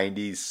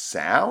 90s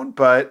sound.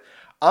 But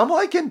I'm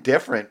like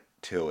indifferent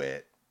to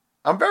it.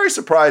 I'm very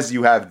surprised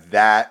you have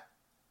that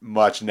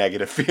much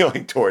negative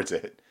feeling towards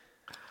it.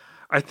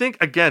 I think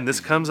again, this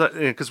comes up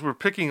because we're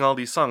picking all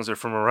these songs. They're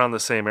from around the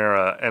same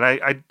era, and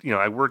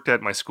I worked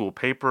at my school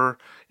paper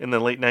in the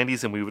late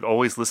 '90s, and we would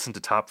always listen to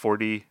Top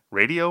 40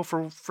 radio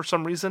for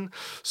some reason.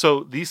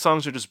 So these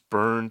songs are just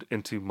burned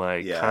into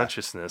my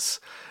consciousness,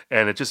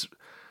 and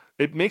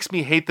it makes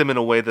me hate them in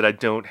a way that I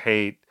don't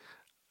hate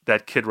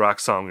that Kid Rock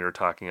song we were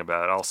talking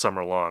about all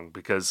summer long.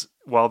 Because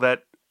while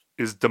that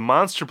is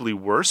demonstrably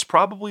worse,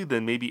 probably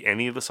than maybe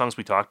any of the songs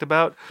we talked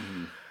about.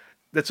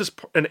 That's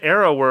just an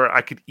era where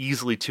I could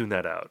easily tune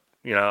that out.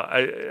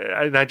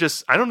 I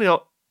don't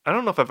know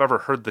if I've ever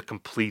heard the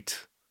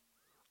complete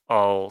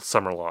all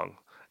summer long.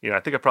 I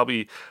think I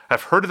probably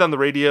have heard it on the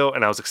radio,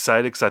 and I was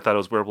excited because I thought it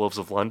was Werewolves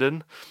of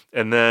London,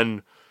 and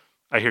then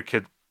I hear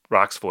Kid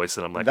Rock's voice,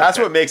 and I'm like, that's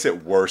what makes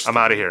it worse. I'm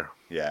out of here.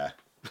 Yeah,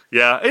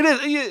 yeah, it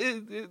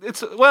is.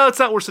 It's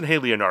not worse than Hey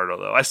Leonardo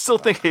though. I still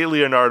think Hey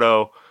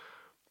Leonardo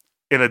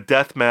in a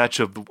death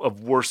match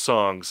of worse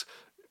songs.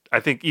 I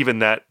think even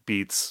that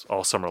beats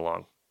all summer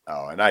long.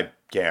 Oh, and I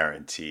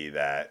guarantee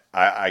that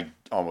I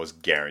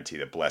almost guarantee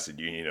that Blessed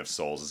Union of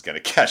Souls is going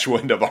to catch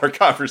wind of our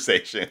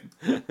conversation.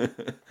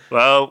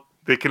 Well,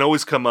 they can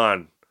always come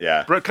on.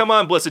 Yeah. Come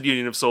on, Blessed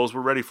Union of Souls. We're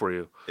ready for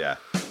you. Yeah.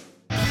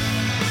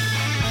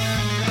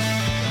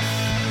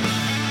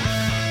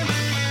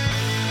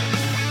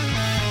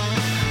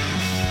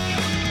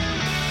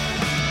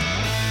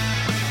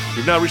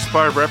 We've now reached the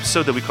part of our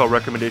episode that we call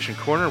Recommendation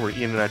Corner, where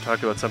Ian and I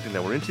talk about something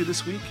that we're into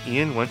this week.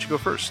 Ian, why don't you go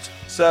first?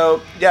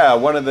 So, yeah,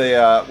 one of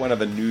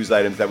the news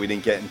items that we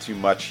didn't get into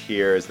much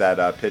here is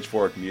that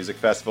Pitchfork Music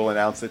Festival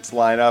announced its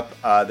lineup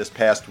this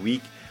past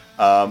week.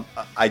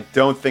 I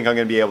don't think I'm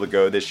going to be able to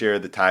go this year.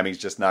 The timing's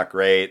just not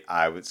great.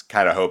 I was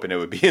kind of hoping it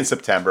would be in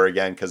September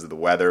again because of the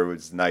weather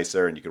was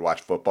nicer and you could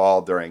watch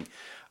football during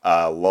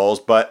lulls.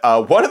 But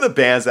one of the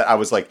bands that I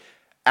was like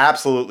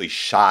absolutely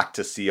shocked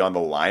to see on the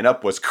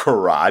lineup was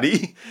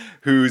Karate,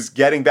 who's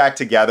getting back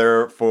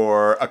together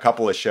for a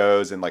couple of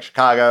shows in like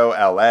Chicago,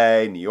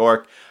 LA, New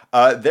York.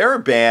 They're a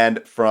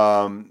band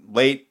from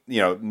mid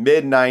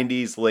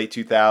 90s, late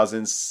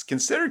 2000s,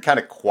 considered kind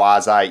of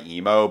quasi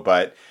emo,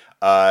 but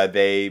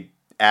they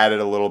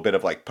added a little bit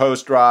of like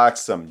post rock,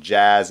 some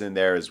jazz in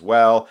there as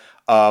well.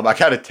 I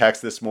got a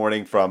text this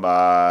morning from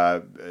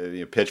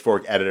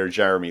Pitchfork editor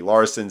Jeremy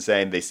Larson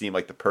saying they seem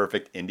like the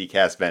perfect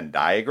IndieCast Venn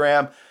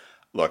diagram.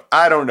 Look,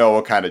 I don't know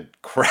what kind of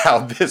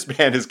crowd this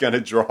band is going to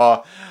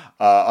draw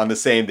on the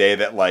same day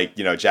that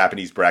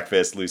Japanese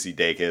Breakfast, Lucy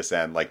Dacus,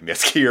 and like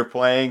Mitski are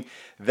playing.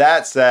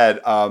 That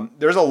said,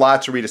 there's a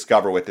lot to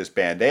rediscover with this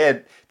band.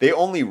 They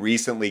only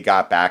recently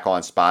got back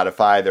on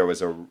Spotify. There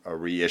was a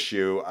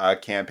reissue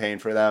campaign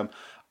for them.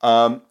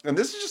 And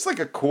this is just like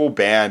a cool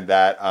band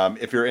that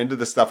if you're into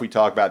the stuff we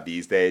talk about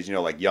these days,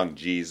 like Young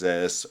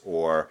Jesus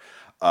or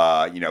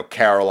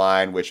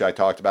Caroline, which I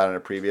talked about in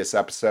a previous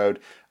episode.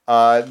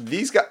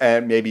 These guys,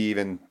 and maybe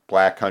even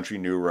Black Country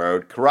New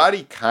Road,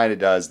 Karate kind of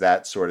does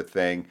that sort of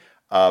thing,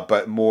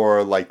 but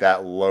more like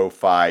that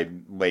lo-fi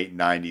late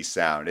 90s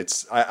sound.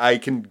 I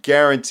can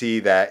guarantee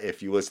that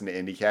if you listen to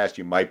IndieCast,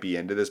 you might be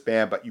into this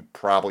band, but you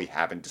probably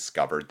haven't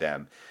discovered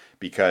them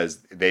because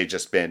they've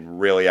just been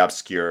really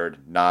obscured,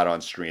 not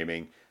on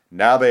streaming.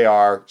 Now they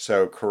are.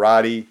 So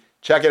Karate,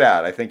 check it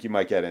out. I think you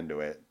might get into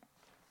it.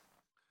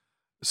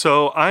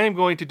 So I am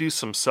going to do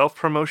some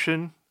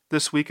self-promotion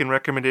this week in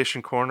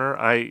Recommendation Corner.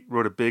 I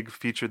wrote a big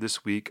feature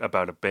this week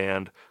about a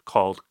band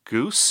called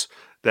Goose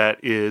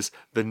that is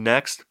the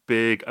next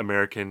big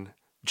American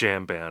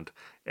jam band.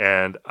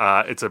 And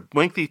it's a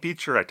lengthy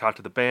feature. I talked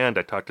to the band.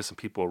 I talked to some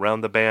people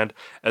around the band.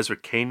 Ezra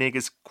Koenig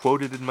is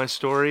quoted in my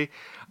story.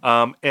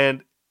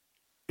 And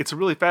it's a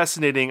really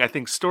fascinating, I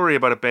think, story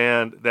about a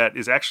band that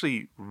is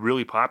actually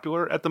really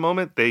popular at the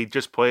moment. They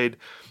just played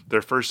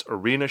their first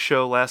arena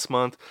show last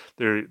month.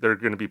 They're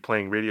going to be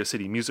playing Radio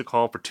City Music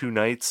Hall for 2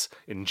 nights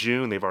in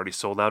June. They've already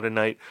sold out a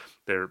night.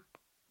 They're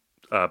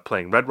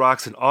playing Red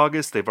Rocks in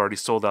August. They've already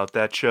sold out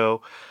that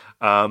show.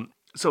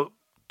 So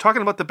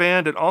talking about the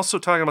band and also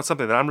talking about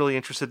something that I'm really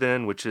interested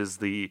in, which is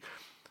the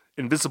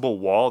invisible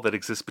wall that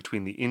exists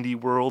between the indie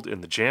world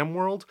and the jam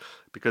world,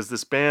 because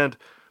this band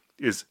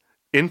is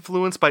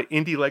influenced by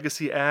indie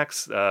legacy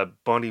acts,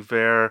 Bon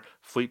Iver,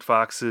 Fleet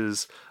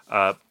Foxes.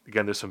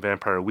 Again, there's some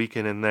Vampire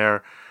Weekend in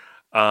there.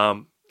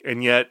 And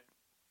yet,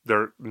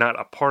 they're not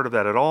a part of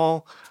that at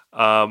all.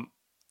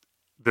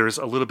 There's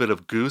a little bit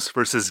of Goose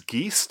versus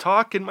Geese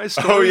talk in my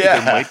story. Oh, yeah.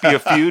 There might be a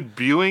feud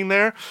brewing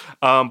there.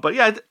 But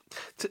yeah,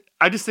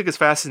 I just think it's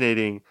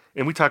fascinating.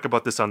 And we talk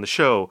about this on the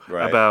show,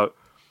 right, about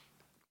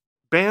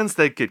bands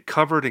that get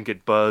covered and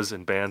get buzz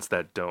and bands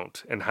that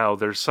don't, and how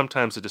there's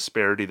sometimes a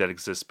disparity that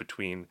exists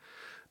between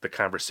the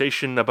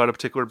conversation about a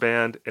particular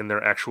band and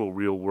their actual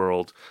real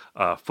world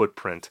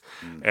footprint.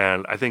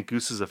 And I think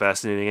Goose is a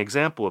fascinating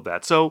example of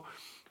that. So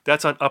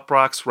that's on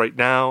Uproxx right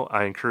now.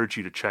 I encourage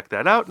you to check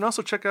that out and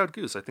also check out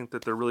Goose. I think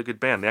that they're a really good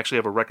band. They actually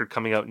have a record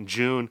coming out in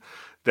June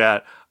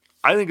that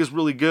I think is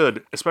really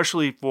good,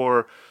 especially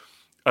for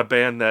a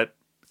band that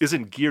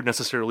isn't geared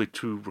necessarily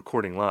to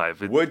recording live.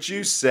 Would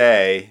you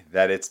say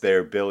that it's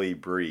their Billy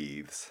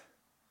Breathes?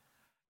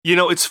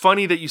 It's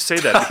funny that you say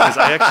that because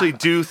I actually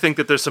do think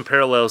that there's some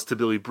parallels to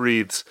Billy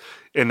Breathes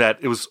in that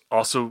it was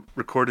also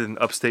recorded in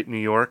upstate New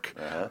York.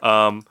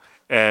 Uh-huh.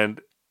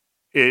 And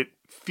it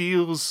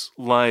feels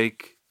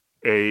like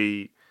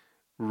a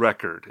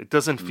record. It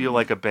doesn't feel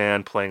like a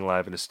band playing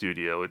live in a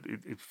studio.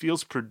 It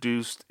feels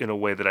produced in a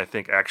way that I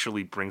think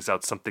actually brings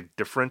out something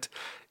different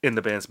in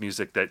the band's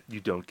music that you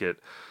don't get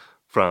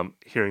from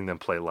hearing them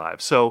play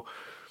live. So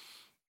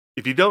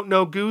if you don't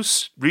know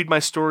Goose, read my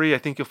story. I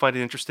think you'll find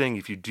it interesting.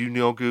 If you do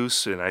know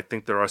Goose, and I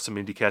think there are some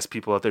IndieCast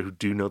people out there who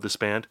do know this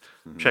band,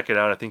 check it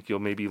out. I think you'll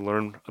maybe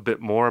learn a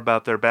bit more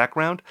about their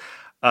background.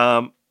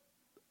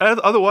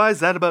 Otherwise,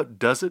 that about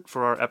does it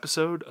for our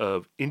episode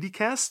of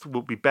IndieCast.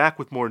 We'll be back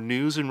with more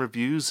news and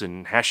reviews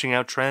and hashing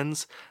out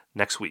trends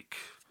next week.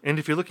 And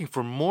if you're looking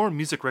for more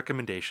music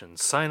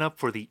recommendations, sign up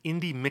for the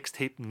Indie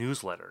Mixtape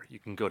newsletter. You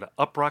can go to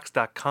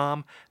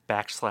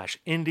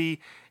uproxx.com/indie,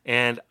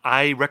 and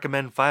I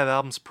recommend 5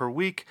 albums per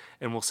week,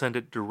 and we'll send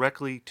it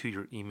directly to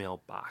your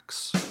email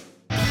box.